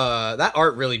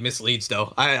art really misleads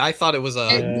though. I thought it was a.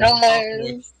 It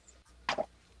does.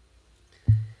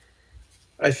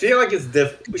 I feel like it's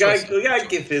difficult. We gotta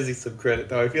give Fizzy some credit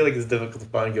though. I feel like it's difficult to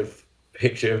find a good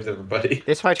picture of everybody.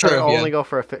 This might try to only go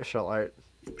for official art.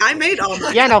 I made all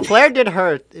mine. Yeah, no, Flair did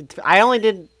her. I only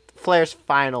did Flair's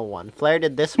final one. Flair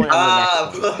did this one and the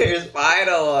next one. Flair's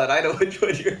final one. I know which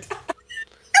one you're talking.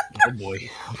 Oh boy.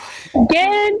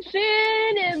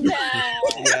 Genshin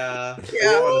Impact. Yeah. I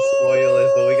don't want to spoil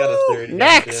it, but we got a third.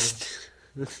 Next!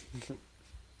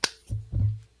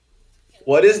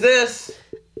 What is this?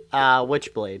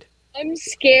 Witchblade. I'm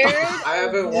scared. I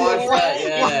haven't watched that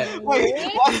yet.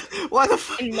 Why the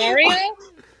fuck? And Mario?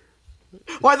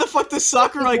 Why the fuck does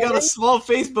Sakurai got a small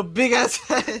face but big ass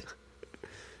head?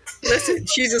 Listen,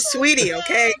 she's a sweetie,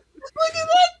 okay? Look at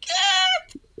that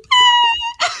cat!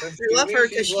 I love her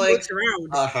because she looks around.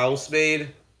 A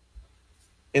housemaid,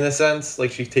 in a sense,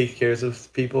 like she takes care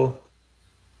of people.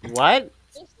 What?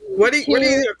 What is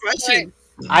your question?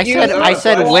 I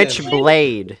said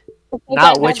Witchblade,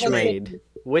 not Witchmaid.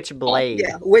 Witchblade.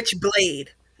 Yeah, Witchblade.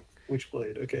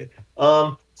 Witchblade. Okay.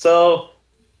 So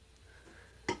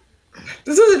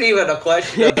this isn't even a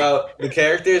question about the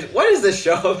characters. What is this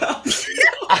show about?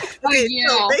 Okay,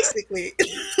 so basically,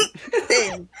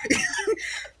 damn.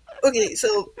 Okay,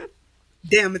 so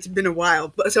damn, it's been a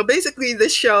while. But so basically,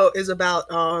 this show is about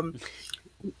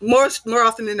more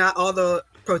often than not, all the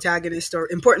protagonists or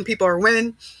important people are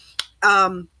women.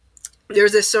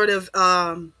 There's this sort of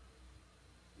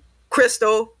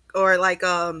crystal or like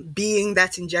being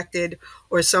that's injected,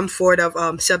 or some sort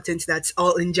of substance that's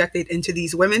all injected into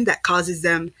these women that causes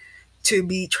them to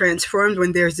be transformed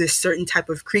when there's this certain type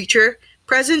of creature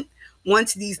present.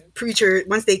 Once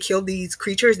they kill these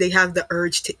creatures, they have the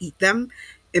urge to eat them,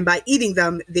 and by eating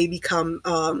them, they become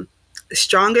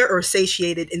stronger or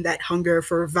satiated in that hunger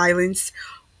for violence,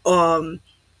 or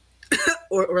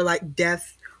like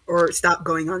death, or stop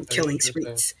going on killing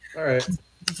sprees. All right.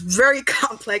 Very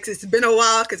complex. It's been a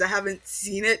while because I haven't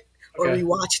seen it or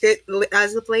rewatched it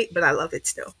as of late, but I love it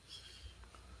still.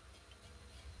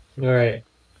 All right.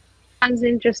 Sounds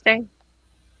interesting.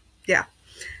 Yeah.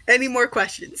 Any more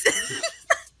questions?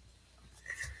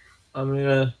 I'm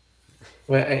gonna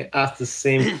ask the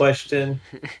same question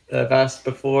that I've asked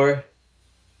before,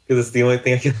 because it's the only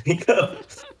thing I can think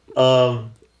of.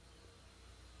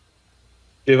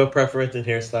 Do you have a preference in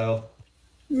hairstyle?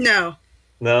 No.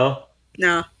 No?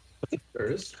 No.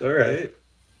 First, all right.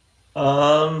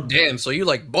 Damn, so you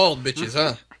like bald bitches,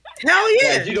 huh? Hell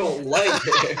yeah! Yeah, you don't like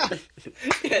hair.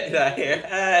 Get that hair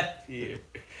out of here.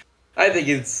 I think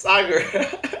it's Sakura.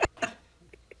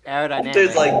 Aerodynamic.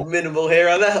 There's like minimal hair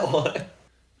on that one.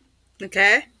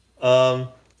 Okay.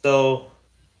 So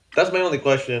that's my only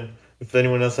question. If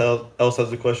anyone else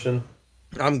has a question.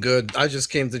 I'm good. I just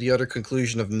came to the utter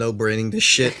conclusion of no-braining this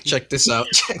shit. Check this out.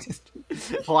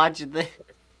 Watch this.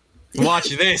 Watch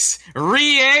this.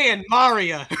 Rie and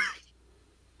Maria.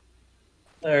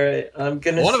 All right, I'm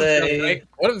gonna One say.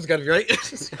 One of them's gotta be right.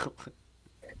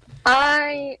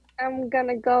 I am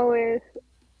gonna go with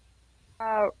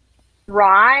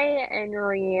Rai and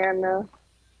Rihanna.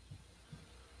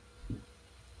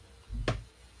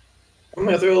 I'm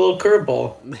gonna throw a little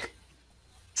curveball.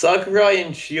 Sakurai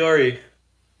and Shiori.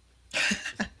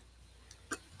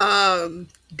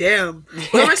 Damn.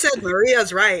 Whoever said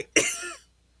Maria's right.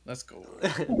 Let's go.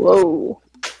 Whoa.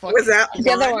 What's that?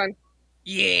 The other one.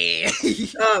 Yeah.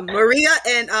 Maria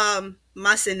and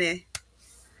Masane.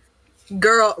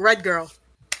 Red girl.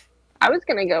 I was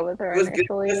gonna go with her I was gonna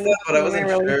initially, guess that, but I wasn't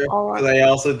sure because I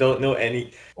also don't know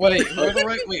any. Wait, who are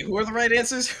the right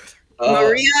answers?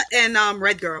 Maria and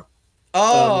Red girl.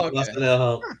 Oh,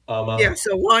 okay. Yeah,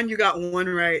 so Juan, you got one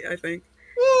right, I think.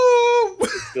 Woo!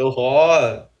 Go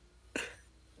hard.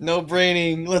 No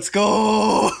braining. Let's go.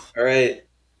 All right.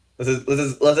 Let's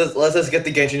just get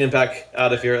the Genshin Impact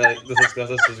out of here. Like, let's just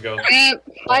go.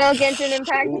 Final Genshin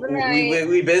Impact of the night.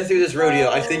 We've been through this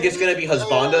rodeo. I think it's gonna be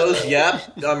husbandos.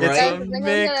 Yep, I'm It's right. a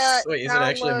mix. Wait, is it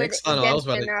actually a mix? Oh no, I was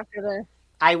about to. After this.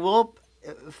 I will.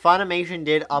 Funimation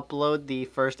did upload the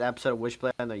first episode of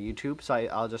Witchblade on their YouTube, so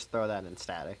I'll just throw that in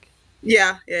static.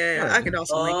 Yeah, I could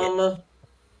also like it.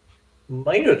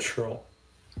 Minotaur.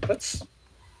 That's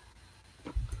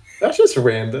just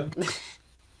random.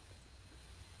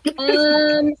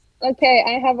 Okay,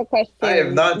 I have a question. I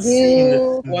have not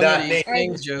seen One that of these name.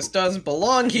 things just doesn't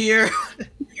belong here.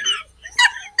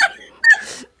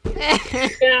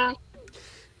 Yeah.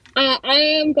 I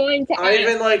am going to. Not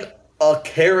even like a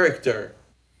character.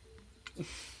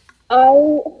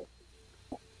 Oh.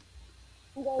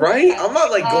 Right? I'm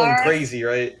not like going crazy,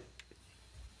 right?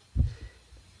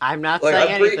 I'm not Like,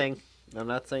 saying I'm pretty- anything. I'm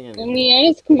not saying Let anything. me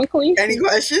ask my question. Any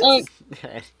questions?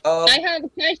 I have a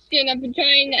question. I've been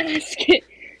trying to ask it.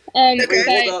 Wait, Okay.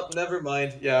 but hold up. Never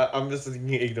mind. Yeah, I'm just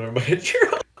ignoring my intro.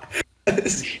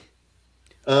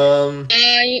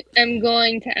 I am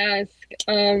going to ask.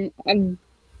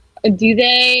 Do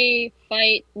they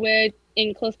fight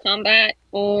in close combat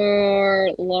or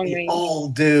long They range? all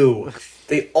do.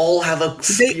 They all have a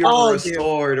spear or a do.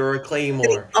 sword or a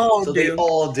claymore. They all so do. they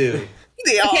all do.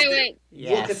 They all Okay, do. wait.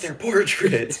 Yes. Look at their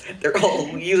portraits. They're all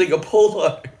using a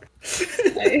polearm.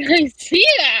 I see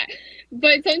that,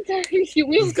 but sometimes you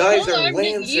wield These guys are polearm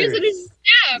and use it as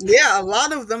staff. Yeah, a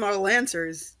lot of them are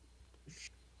lancers.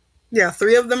 Yeah,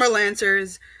 3 of them are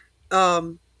lancers.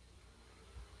 4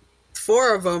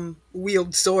 of them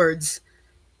wield swords.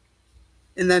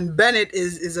 And then Bennett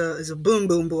is a boom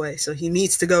boom boy, so he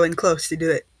needs to go in close to do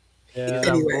it. Yeah.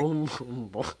 Anyway. Boom, boom,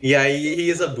 boom. Yeah, he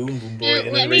is a boom boom boy, and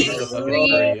Let then me raises a fucking read-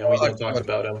 party, and we don't talk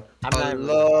about him. I'm not even-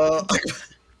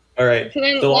 All right, So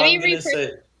then so let I'm me gonna rephrase say,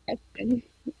 the question.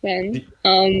 Then,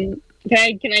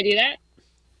 can I do that?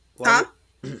 Huh?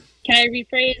 Can I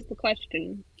rephrase the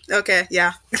question? Okay,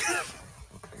 yeah.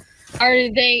 Are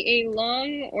they a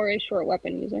long or a short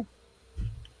weapon user?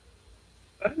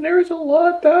 there's a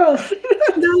lot down.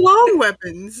 They're long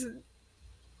weapons.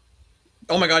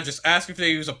 Oh my god, just ask if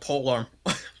they use a polearm.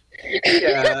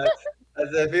 Yeah,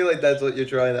 I feel like that's what you're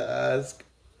trying to ask.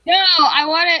 No, I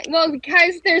want it. Well,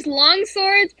 because there's long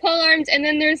swords, polearms, and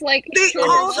then there's like They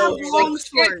shorter all so- have swords, long like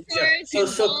short swords. Yeah,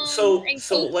 swords, and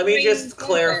so close let me just range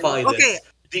clarify weapons. this. Okay.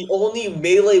 The only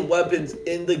melee weapons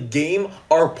in the game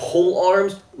are pole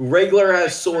arms, regular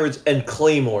ass swords, and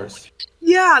claymores.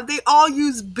 Yeah, they all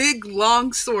use big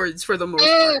long swords for the most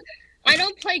Oh, part. I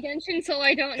don't play Genshin, so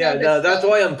I don't Yeah, know. no, this that's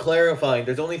stuff. why I'm clarifying.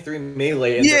 There's only 3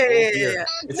 melee, and Yeah, they're yeah, both here. yeah.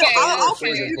 It's So Okay, I'll swords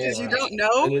forgive and you because you polearms. don't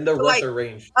know. And then the but, rest like, are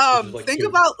ranged. which is, like, think 2.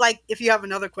 about like if you have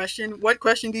another question. What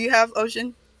question do you have,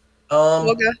 Ocean?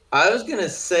 I was gonna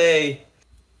say,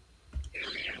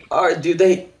 do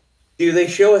they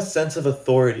show a sense of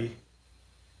authority?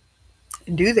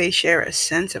 Do they share a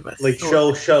sense of authority?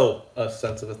 Like show a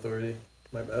sense of authority.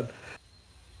 My bad.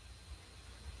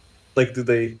 Like, do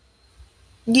they?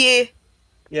 Yeah,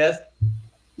 Yes.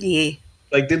 yeah.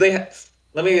 Like, do they?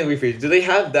 Let me rephrase. Do they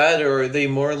have that, or are they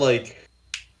more like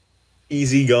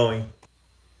easygoing?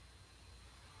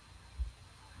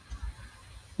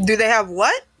 Do they have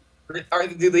what?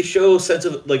 Do they show a sense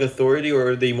of like authority, or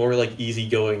are they more like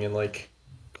easygoing and like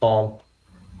calm?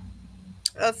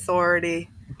 Authority.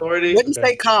 Authority. Wouldn't Okay.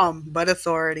 say calm, but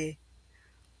authority.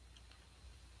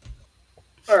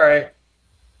 All right.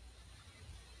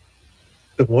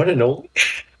 The one and only.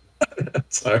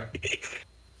 Sorry.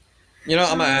 You know,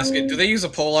 I'm gonna ask it. Do they use a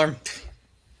polearm?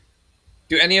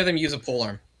 Do any of them use a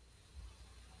polearm?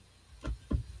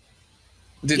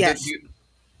 Yes.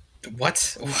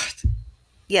 What? What?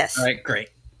 Yes. All right, great.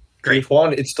 Great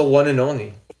one. It's the one and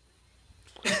only.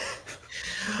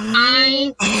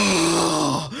 I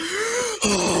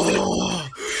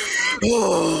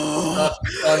I'm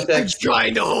Context.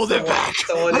 trying to hold it back.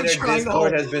 Someone I'm in our trying to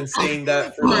Discord hold- has been saying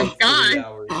that for Oh my like 3 God.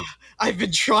 hours. I've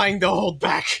been trying to hold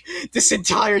back this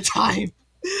entire time.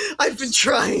 I've been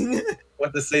trying.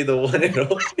 What to say, the one and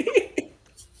only?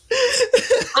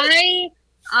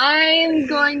 I'm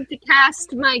going to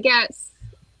cast my guess.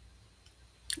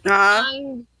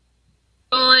 I'm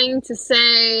going to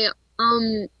say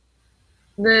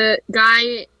the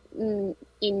guy in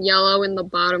yellow in the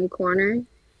bottom corner.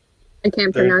 I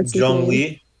can't pronounce his Zhong name.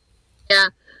 Li. Yeah,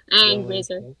 and Zhong Li.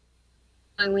 Razor.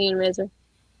 Zhong Li and Razor.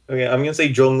 Okay, I'm gonna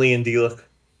say Zhong Li and Diluc.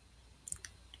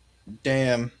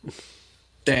 Damn.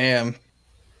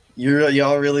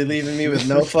 Y'all really leaving me with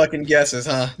no fucking guesses,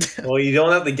 huh? Well, you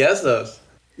don't have to guess those.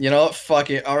 You know what? Fuck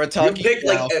it. You Arataki pick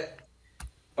Zhao. like.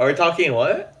 Are we talking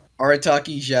what?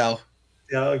 Arataki Zhao.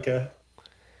 Yeah. Okay.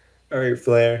 All right,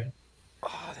 Flair.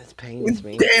 Oh, this pains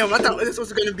me. Damn, I thought this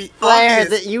was gonna be Blair,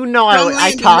 obvious. you know Zhong Li I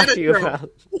and the talked to you Minotaur. about.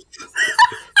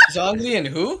 Zhong Li and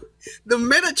who? The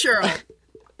Minotaur.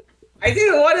 I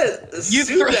didn't want to You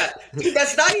assume cr- that. Dude,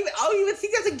 that's not even. I don't even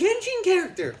think that's a Genshin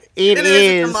character. It It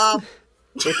is. It's a mob.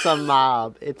 It's a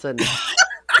mob. It's a.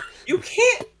 You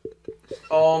can't.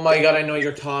 Oh my god, I know what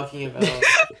you're talking about.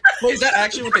 Wait, is that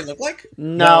actually what they look like?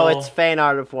 No, No. it's fan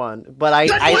art of one. But Why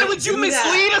I would you do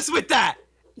mislead us with that?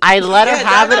 let her Yeah,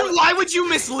 have that- it. Why would you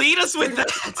mislead us with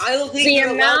that? I don't think The you're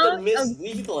allowed to amount of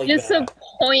mislead like that.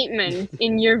 Disappointment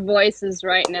in your voices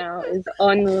right now is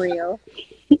unreal.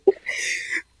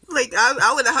 Like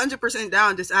I would 100%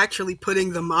 down just actually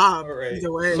putting the mob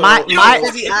either way. If I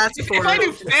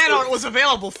knew fan art was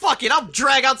available, fuck it, I'll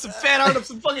drag out some fan art of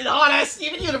some fucking hot ass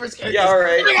Steven Universe characters. Yeah,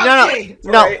 alright.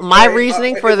 No. My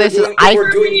reasoning for this is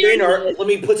we're doing fan art. Let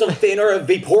me put some fan art of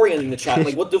Vaporeon in the chat.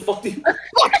 Like, what the fuck do you?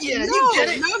 Fuck yeah, you get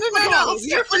it. No.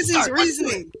 Here's his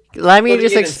reasoning. Let me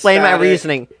just explain my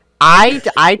reasoning. I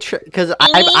try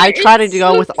to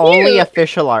go with only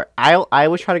official art. I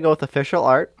always try to go with official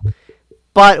art.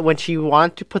 But when she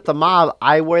wanted to put the mob,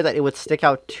 I worried that it would stick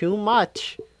out too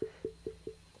much.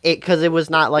 Because it was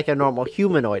not like a normal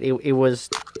humanoid.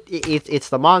 It's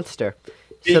the monster.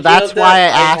 So that's why I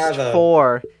asked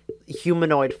for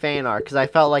humanoid fan art. Because I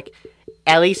felt like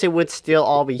at least it would still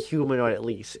all be humanoid at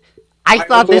least. I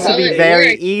thought this would be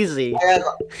very easy.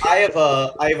 I have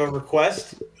a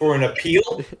request for an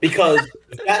appeal because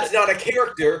that's not a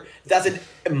character. That's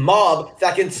a mob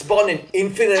that can spawn an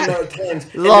infinite amount of times.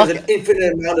 And there's an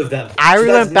infinite amount of them. I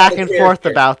went back and forth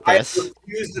about this.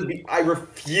 I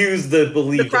refuse to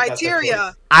believe the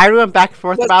criteria. I went back and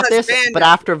forth about this, but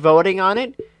after voting on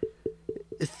it,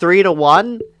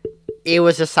 3-1, it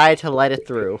was decided to let it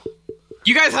through.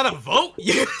 You guys had a vote?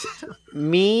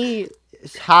 Me,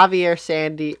 Javier,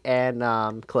 Sandy,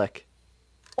 and Click.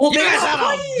 Well, you guys had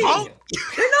a vote?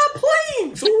 They're not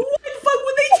playing, so why the fuck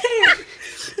would they care?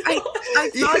 I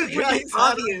thought it was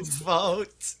obvious.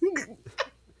 Vote.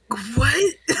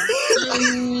 What?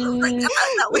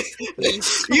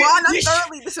 Juan, I'm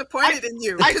thoroughly disappointed in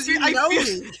you because you know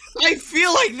me. I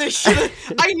feel like this should.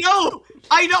 I know,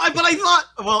 but I thought.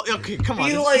 Well, okay, come on. I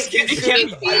feel like you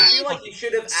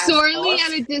should have asked sorely us,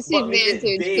 at a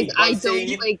disadvantage because I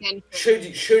don't play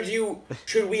Genshin.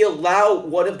 Should we allow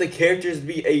one of the characters to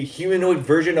be a humanoid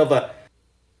version of a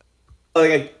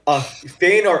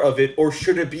fan art of it, or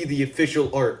should it be the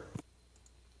official art?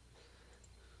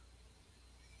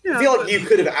 Yeah, I feel like you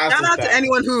could have asked. Shout out to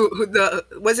anyone who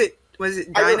was it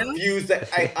Dino? I refuse that.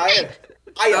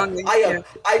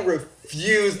 I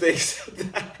refuse to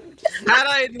accept that. Had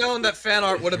I known that fan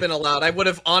art would have been allowed, I would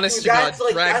have honest to God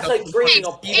dragged up bringing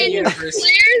up universe.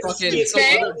 Fucking some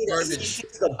other garbage.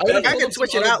 I can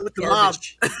switch it out with the mob.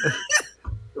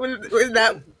 with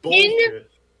that bullshit. In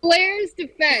Blair's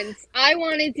defense, I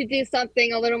wanted to do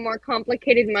something a little more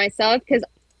complicated myself because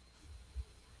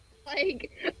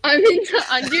like I'm into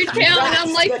Undertale and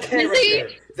I'm like, can I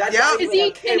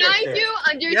do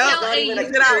Undertale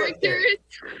and characters?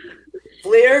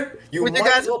 Flair, you might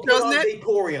as well put on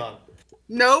Vaporeon.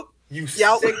 Nope. You sick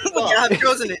fuck. Yeah, I've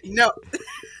chosen it. No.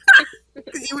 But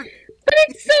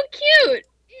it's so cute.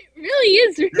 It really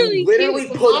is really you literally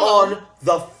cute. Put on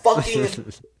the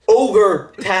fucking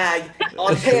ogre tag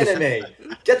on anime.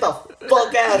 Get the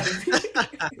fuck out of here.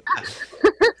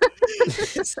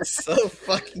 This is so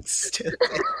fucking stupid.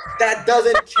 That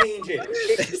doesn't change it.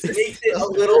 It makes it a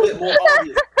little bit more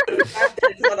obvious. The fact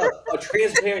that it's not a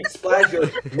transparent splasher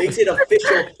makes it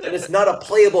official and it's not a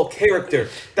playable character.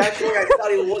 That's why I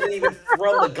thought it wasn't even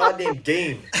from the goddamn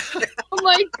game. Oh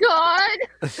my god!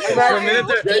 I'm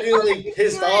genuinely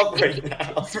pissed off right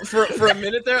now. For a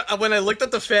minute there, when I looked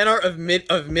at the fan art of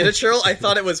Miniature, I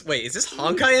thought it was, wait, is this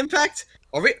Honkai Impact?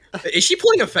 Is she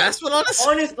pulling a fast one on us?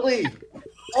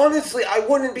 Honestly, I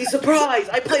wouldn't be surprised.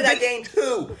 I play that game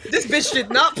too. This bitch did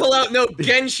not pull out no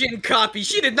Genshin copy.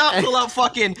 She did not pull out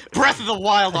fucking Breath of the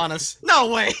Wild on us.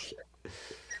 No way.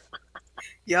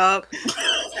 Yup.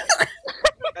 That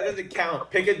doesn't count.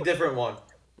 Pick a different one.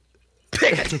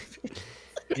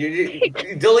 You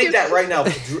delete that right now.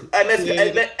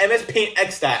 MS Paint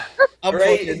X that.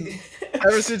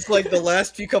 Ever since like the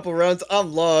last few couple rounds,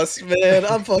 I'm lost, man.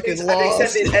 I'm fucking lost. I've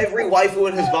accepted every waifu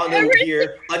and husbando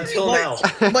here until now.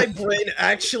 My brain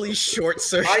actually short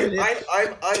circuited.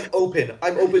 I'm open.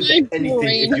 I'm open to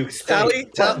anything if you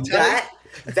explain.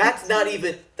 That's not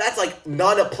even. That's like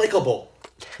non-applicable.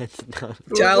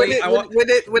 Tally, would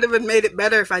it have made it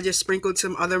better if I just sprinkled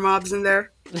some other mobs in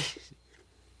there?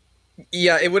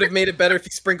 Yeah, it would have made it better if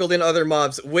you sprinkled in other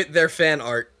mobs with their fan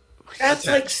art. That's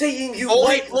like saying you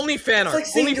only fan art.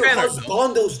 It's like saying your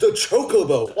husbando's the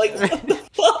chocobo. Like, what the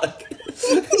fuck?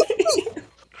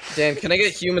 Dan, can I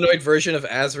get humanoid version of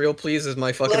Asriel, please, as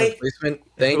my fucking replacement?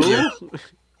 Thank you.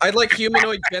 I'd like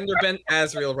humanoid gender bent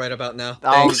Asriel right about now.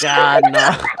 Thanks. Oh god,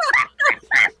 no.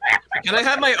 Can I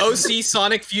have my OC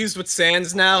Sonic fused with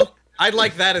Sans now? I'd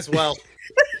like that as well.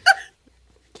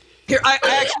 Here, I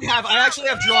actually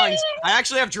have drawings. I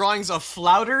actually have drawings of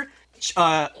Flouter,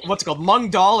 what's it called, Mung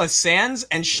Dahl as Sans,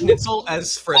 and Schnitzel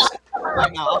as Frisk.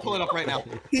 Right now, I'll pull it up right now.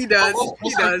 He does.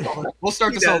 We'll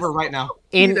start this over right now.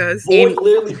 He does. Boy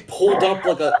literally pulled up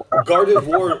like a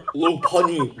Gardevoir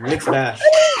Lopunny mix mash.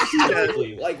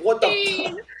 Exactly. Like what the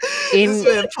fuck? This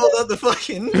man pulled out the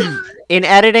fucking. In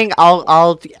editing,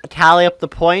 I'll tally up the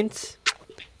points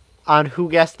on who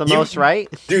guessed the most right.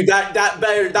 Dude,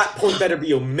 that point better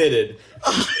be omitted.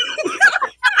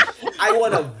 I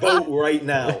want to vote right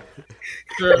now.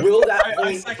 Will that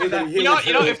point for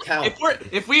the count?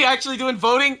 If we actually doing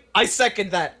voting, I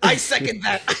second that. I second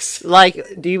that. Like,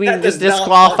 do you mean That just does not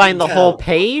disqualifying the fucking whole count.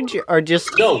 page, or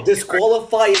just No,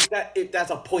 disqualify if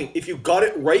that's a point. If you got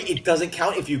it right, it doesn't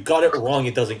count. If you got it wrong,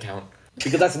 it doesn't count.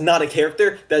 Because that's not a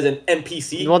character. That's an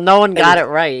NPC. well, no one got it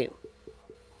right.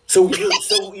 So you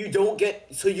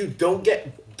don't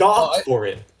get docked for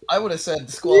it. I would have said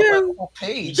disqualify the whole You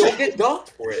page. don't get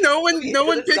docked for it. No one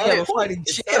Because picked it's not it. a point.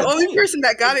 It's The not a only point. person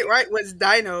that got it right was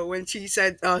Dino when she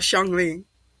said Xiangling.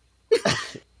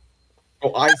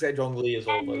 Oh, I said Zhongli as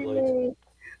well, but like,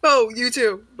 Oh, you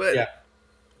too. But Yeah.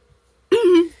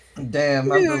 Damn,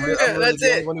 I'm that's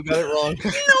the it. one who got it wrong.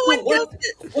 no one got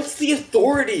it. what's the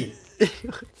authority?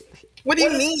 What do you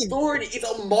What is mean? authority? It's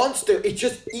a monster. It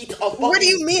just eats a fucking What do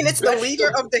you mean? It's the vegetable.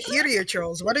 leader of the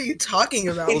Heliotros. What are you talking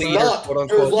about? It's Leader, not. quote,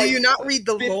 unquote. There's Do like you not read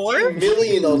the 50 lore?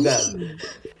 million of them.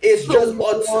 It's just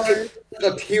it's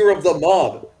the tier of the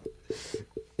mob.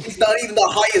 It's not even the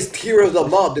highest tier of the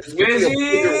mob. There's literally a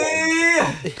bigger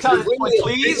one. There's literally a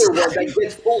bigger one that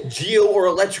gets full Geo or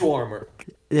Electro armor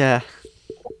Yeah.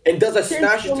 and does a There's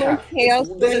smash so much attack. chaos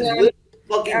This is going on. literally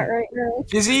fucking Right now.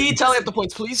 Fizzy, tally up the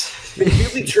points, please.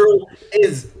 Really Churl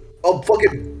is a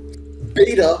fucking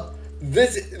beta.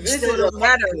 This Still is don't a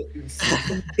matter.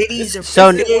 fucking- Biddies are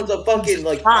So- this one's a fucking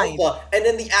like Fine. alpha, and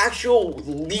then the actual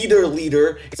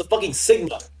leader is a fucking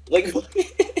sigma. Like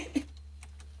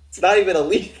it's not even a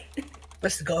leader.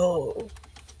 Let's go.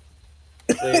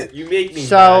 Like, you make me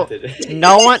So- mad today.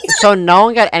 No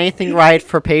one got anything right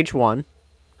for page 1.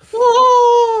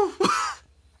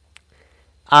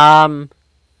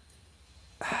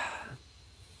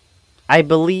 I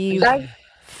believe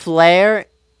Flair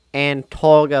and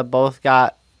Tolga both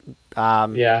got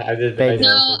Yeah, I did. Big. No,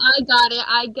 I got it.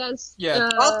 I guess. Yeah.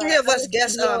 All three of us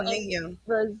guessed no, Minion.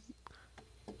 was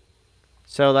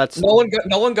so that's No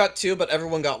one got 2, but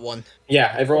everyone got 1.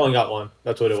 Yeah, everyone got one.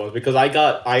 That's what it was because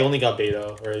I only got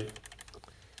beta, right?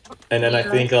 And then I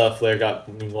think Flair got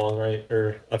Ningguang, right?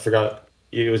 Or I forgot.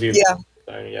 It was you. Yeah.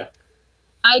 Yeah.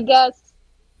 I guess.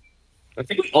 I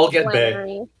think we all get Bay.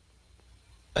 Flannery.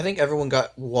 I think everyone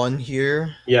got 1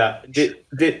 here. Yeah. Yeah.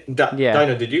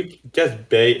 Dino, did you guess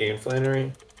Bay and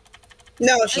Flannery?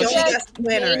 No, she I only guessed guessed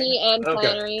Flannery. Manny and Okay.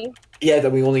 Flannery. Yeah,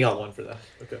 then we only got one for that.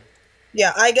 Okay.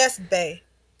 Yeah, I guessed Bay.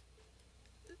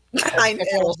 I Everyone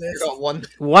nailed else this. got 1.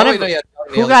 one Oh, of wait, no, yeah,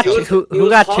 who got yeah. two? Who It was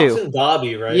got Hawks 2? and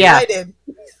Dobby, right? Yeah. I did.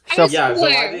 So Yeah, so I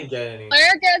Flair. didn't get any.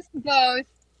 Claire guessed both.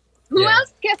 Who Yeah.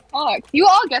 else guessed Hawks? You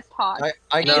all guessed Hawks.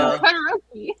 I And got.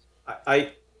 Todoroki.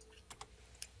 I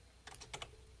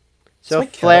So my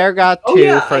cat. Flair got Oh, 2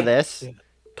 yeah, for this.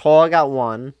 Tola got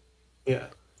 1, yeah.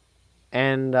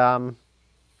 and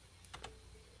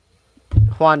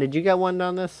Juan, did you get 1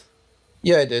 on this?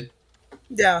 Yeah, I did.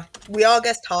 Yeah, we all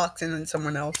guessed Hawks and then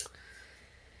someone else.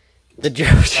 The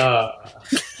Jojo.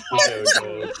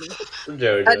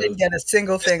 Jojo. I didn't get a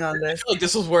single thing on I this. feel like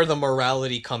this was where the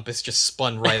morality compass just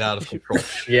spun right out of control.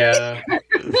 Yeah.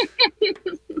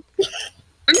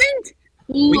 I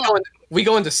mean, We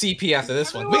go into CP after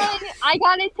this one. everyone, I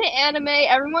got into anime.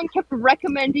 Everyone kept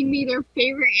recommending me their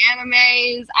favorite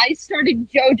animes. I started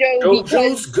JoJo JoJo's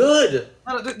because good.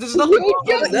 There's nothing wrong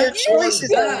JoJo with Your that. choice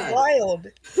is bad. wild.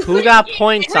 Who got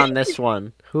points on this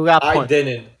one? Who got I points?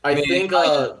 didn't. I mean, think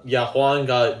Juan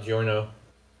got Giorno.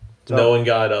 So- No one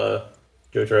got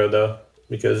Jotaro though,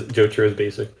 because Jotaro is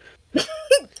basic.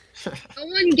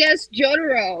 someone guessed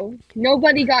Jotaro.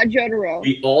 Nobody got Jotaro.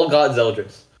 We all got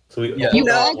Zeldris. So we Yeah. all You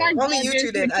got all one. got Only you two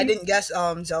Zeldris, did. I which didn't guess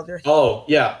Zelda. Oh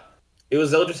yeah, it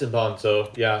was Zeldris and Bond. So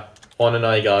yeah, Juan and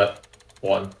I got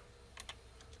 1.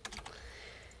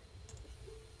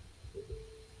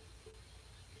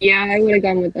 Yeah, I would have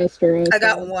gone with Estero. I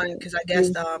got 1 because I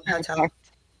guessed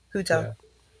Huto. Yeah.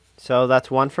 So that's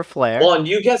 1 for Flair. Juan,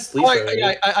 you guessed Lisa. Oh,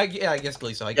 right? I guess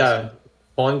Lisa. I guess. Yeah,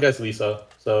 Juan guessed Lisa.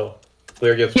 So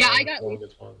Claire gets Yeah, 1. I got Juan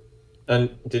gets 1.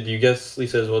 And did you guess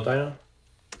Lisa as well, Dino?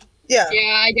 Yeah. Yeah,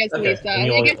 I guess Okay, Lisa. then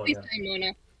you I all guess get one, Lisa and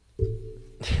Mona.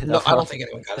 No, I don't think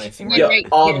anyone got anything. One Right.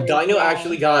 Yeah. right here. Dino Yeah.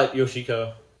 actually got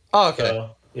Yoshiko. Oh, okay. So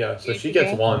yeah, so she Yoshiko.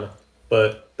 gets 1,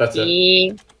 but that's it.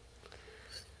 Yeah.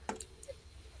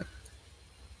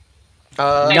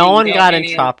 Uh, No one didn't got get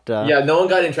any. Entrapta. Yeah, no one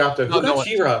got Entrapta. Who No, no got one.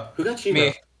 Shira? Who got Shira?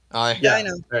 me. I. Yeah,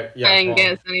 Dino. right. Yeah, I didn't Juan.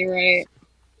 guess any right.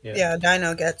 Yeah,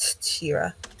 Dino gets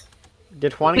Shira.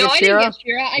 Did Juan No, get I Shira? didn't get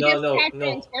Shira. I No, guessed no, Captain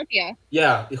no. and Scorpia.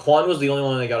 Yeah, Juan was the only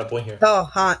one that got a point here. Oh,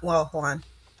 Juan.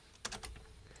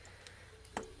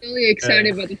 Really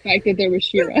excited about the fact that there was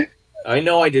Shira. I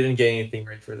know I didn't get anything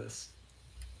right for this.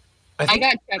 I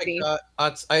got Teppy.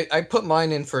 I put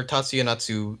mine in for Tatsuya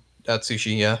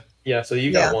Natsushi, yeah. Yeah, so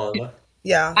you got one.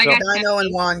 Yeah, I got Dino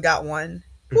and Juan got one.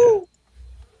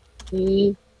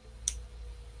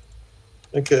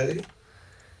 Okay.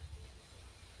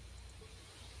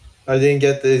 I didn't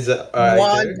get these.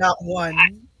 Juan got one.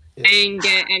 I didn't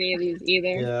get any of these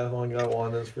either. Yeah, Juan got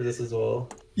one for this as well.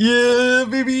 Yeah,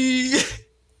 baby.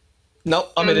 No,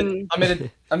 omitted.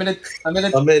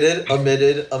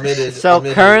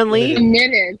 So currently,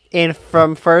 Omitted.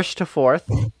 from first to fourth,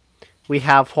 we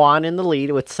have Juan in the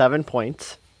lead with 7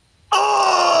 points.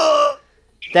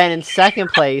 Then in second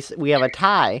place, we have a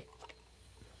tie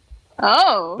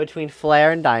Oh. between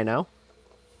Flair and Dino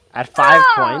at 5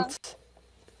 points.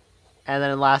 And then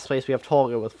in last place, we have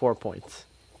Tolga with 4 points.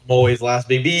 Always last,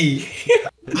 baby.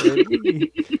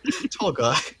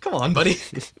 Tolga, come on, buddy.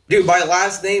 Dude, my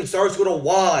last name starts with a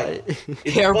Y.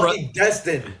 It's Hair fucking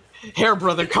destined. Hair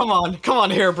brother, come on,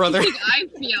 hair brother. I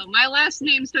feel my last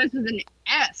name starts with an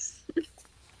S.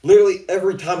 Literally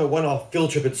every time I went on a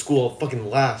field trip at school, I fucking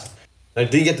last. I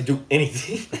didn't get to do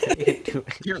anything.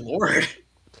 Dear Lord.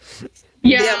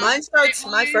 Yeah, mine starts.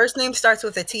 My first name starts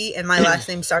with a T, and my last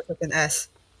name starts with an S.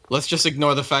 Let's just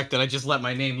ignore the fact that I just let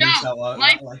my name loose out loud.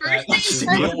 My like first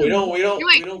that. name we don't Wait,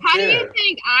 how do you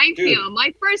think I Dude. feel?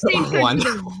 My first name starts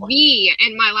with a V,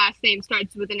 and my last name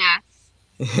starts with an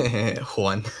S.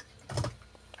 Juan.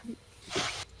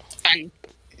 Fun.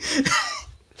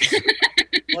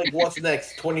 Like, what's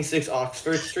next? 26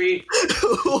 Oxford Street?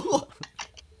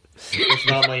 It's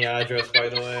not my address, by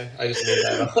the way. I just made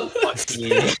that up.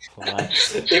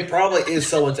 It probably is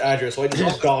someone's address, so I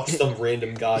just doxed some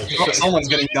random guy. Someone's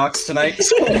getting doxxed tonight.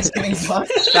 Someone's getting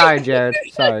doxxed. Sorry, Jared.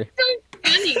 Sorry.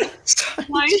 It's so funny.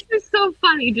 Why is this so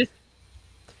funny? Just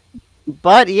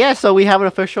But yeah, so we have an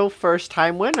official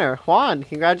first-time winner. Juan,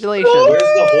 congratulations. Where's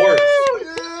the horse?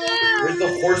 Where's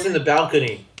the horse in the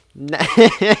balcony? no,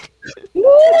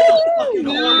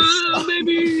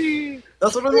 baby.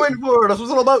 That's what I'm waiting for. That's what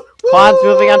it's all about. Juan's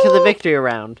moving on to the victory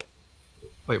round.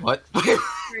 Wait, what?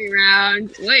 Free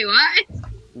round. Wait, what?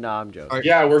 No, I'm joking.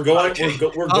 Yeah, we're going. Okay.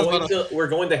 We're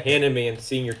going to Haname and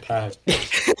seeing your tag.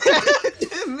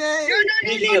 No,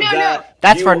 Speaking of that,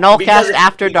 That's for Nullcast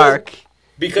After Dark.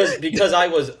 Because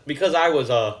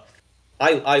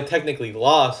I technically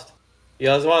lost. You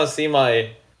guys want to see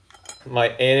my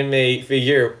anime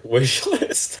figure wish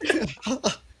list?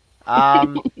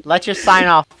 Let's just sign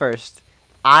off first.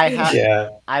 Yeah.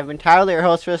 I've been Tyler, your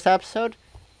host for this episode.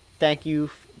 Thank you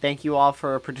all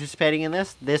for participating in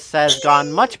this. This has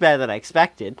gone much better than I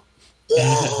expected.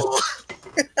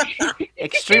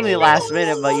 Extremely last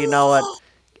minute, but you know what?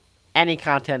 Any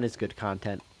content is good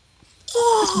content.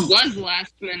 This was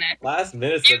last minute. Last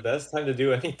minute's the best time to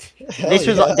do anything. This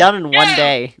was done in one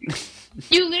day.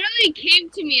 You literally came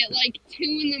to me at like 2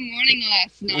 in the morning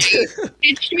last night,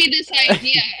 pitched me this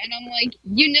idea, and I'm like,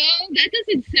 that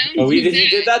doesn't sound Oh, too he bad.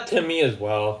 did that to me as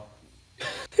well.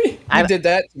 I did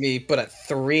that to me, but at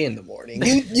 3 in the morning.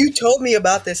 You told me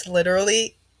about this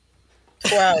literally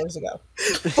 4 hours ago.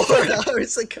 4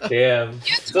 hours ago. Damn.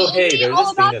 You So told hey, me there's all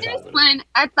this thing about that's this happening. when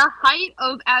at the height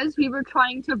of as we were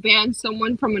trying to ban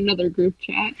someone from another group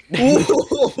chat.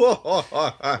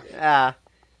 Yeah.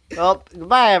 Well,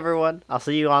 goodbye everyone. I'll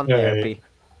see you on Alright. therapy.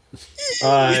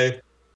 Bye.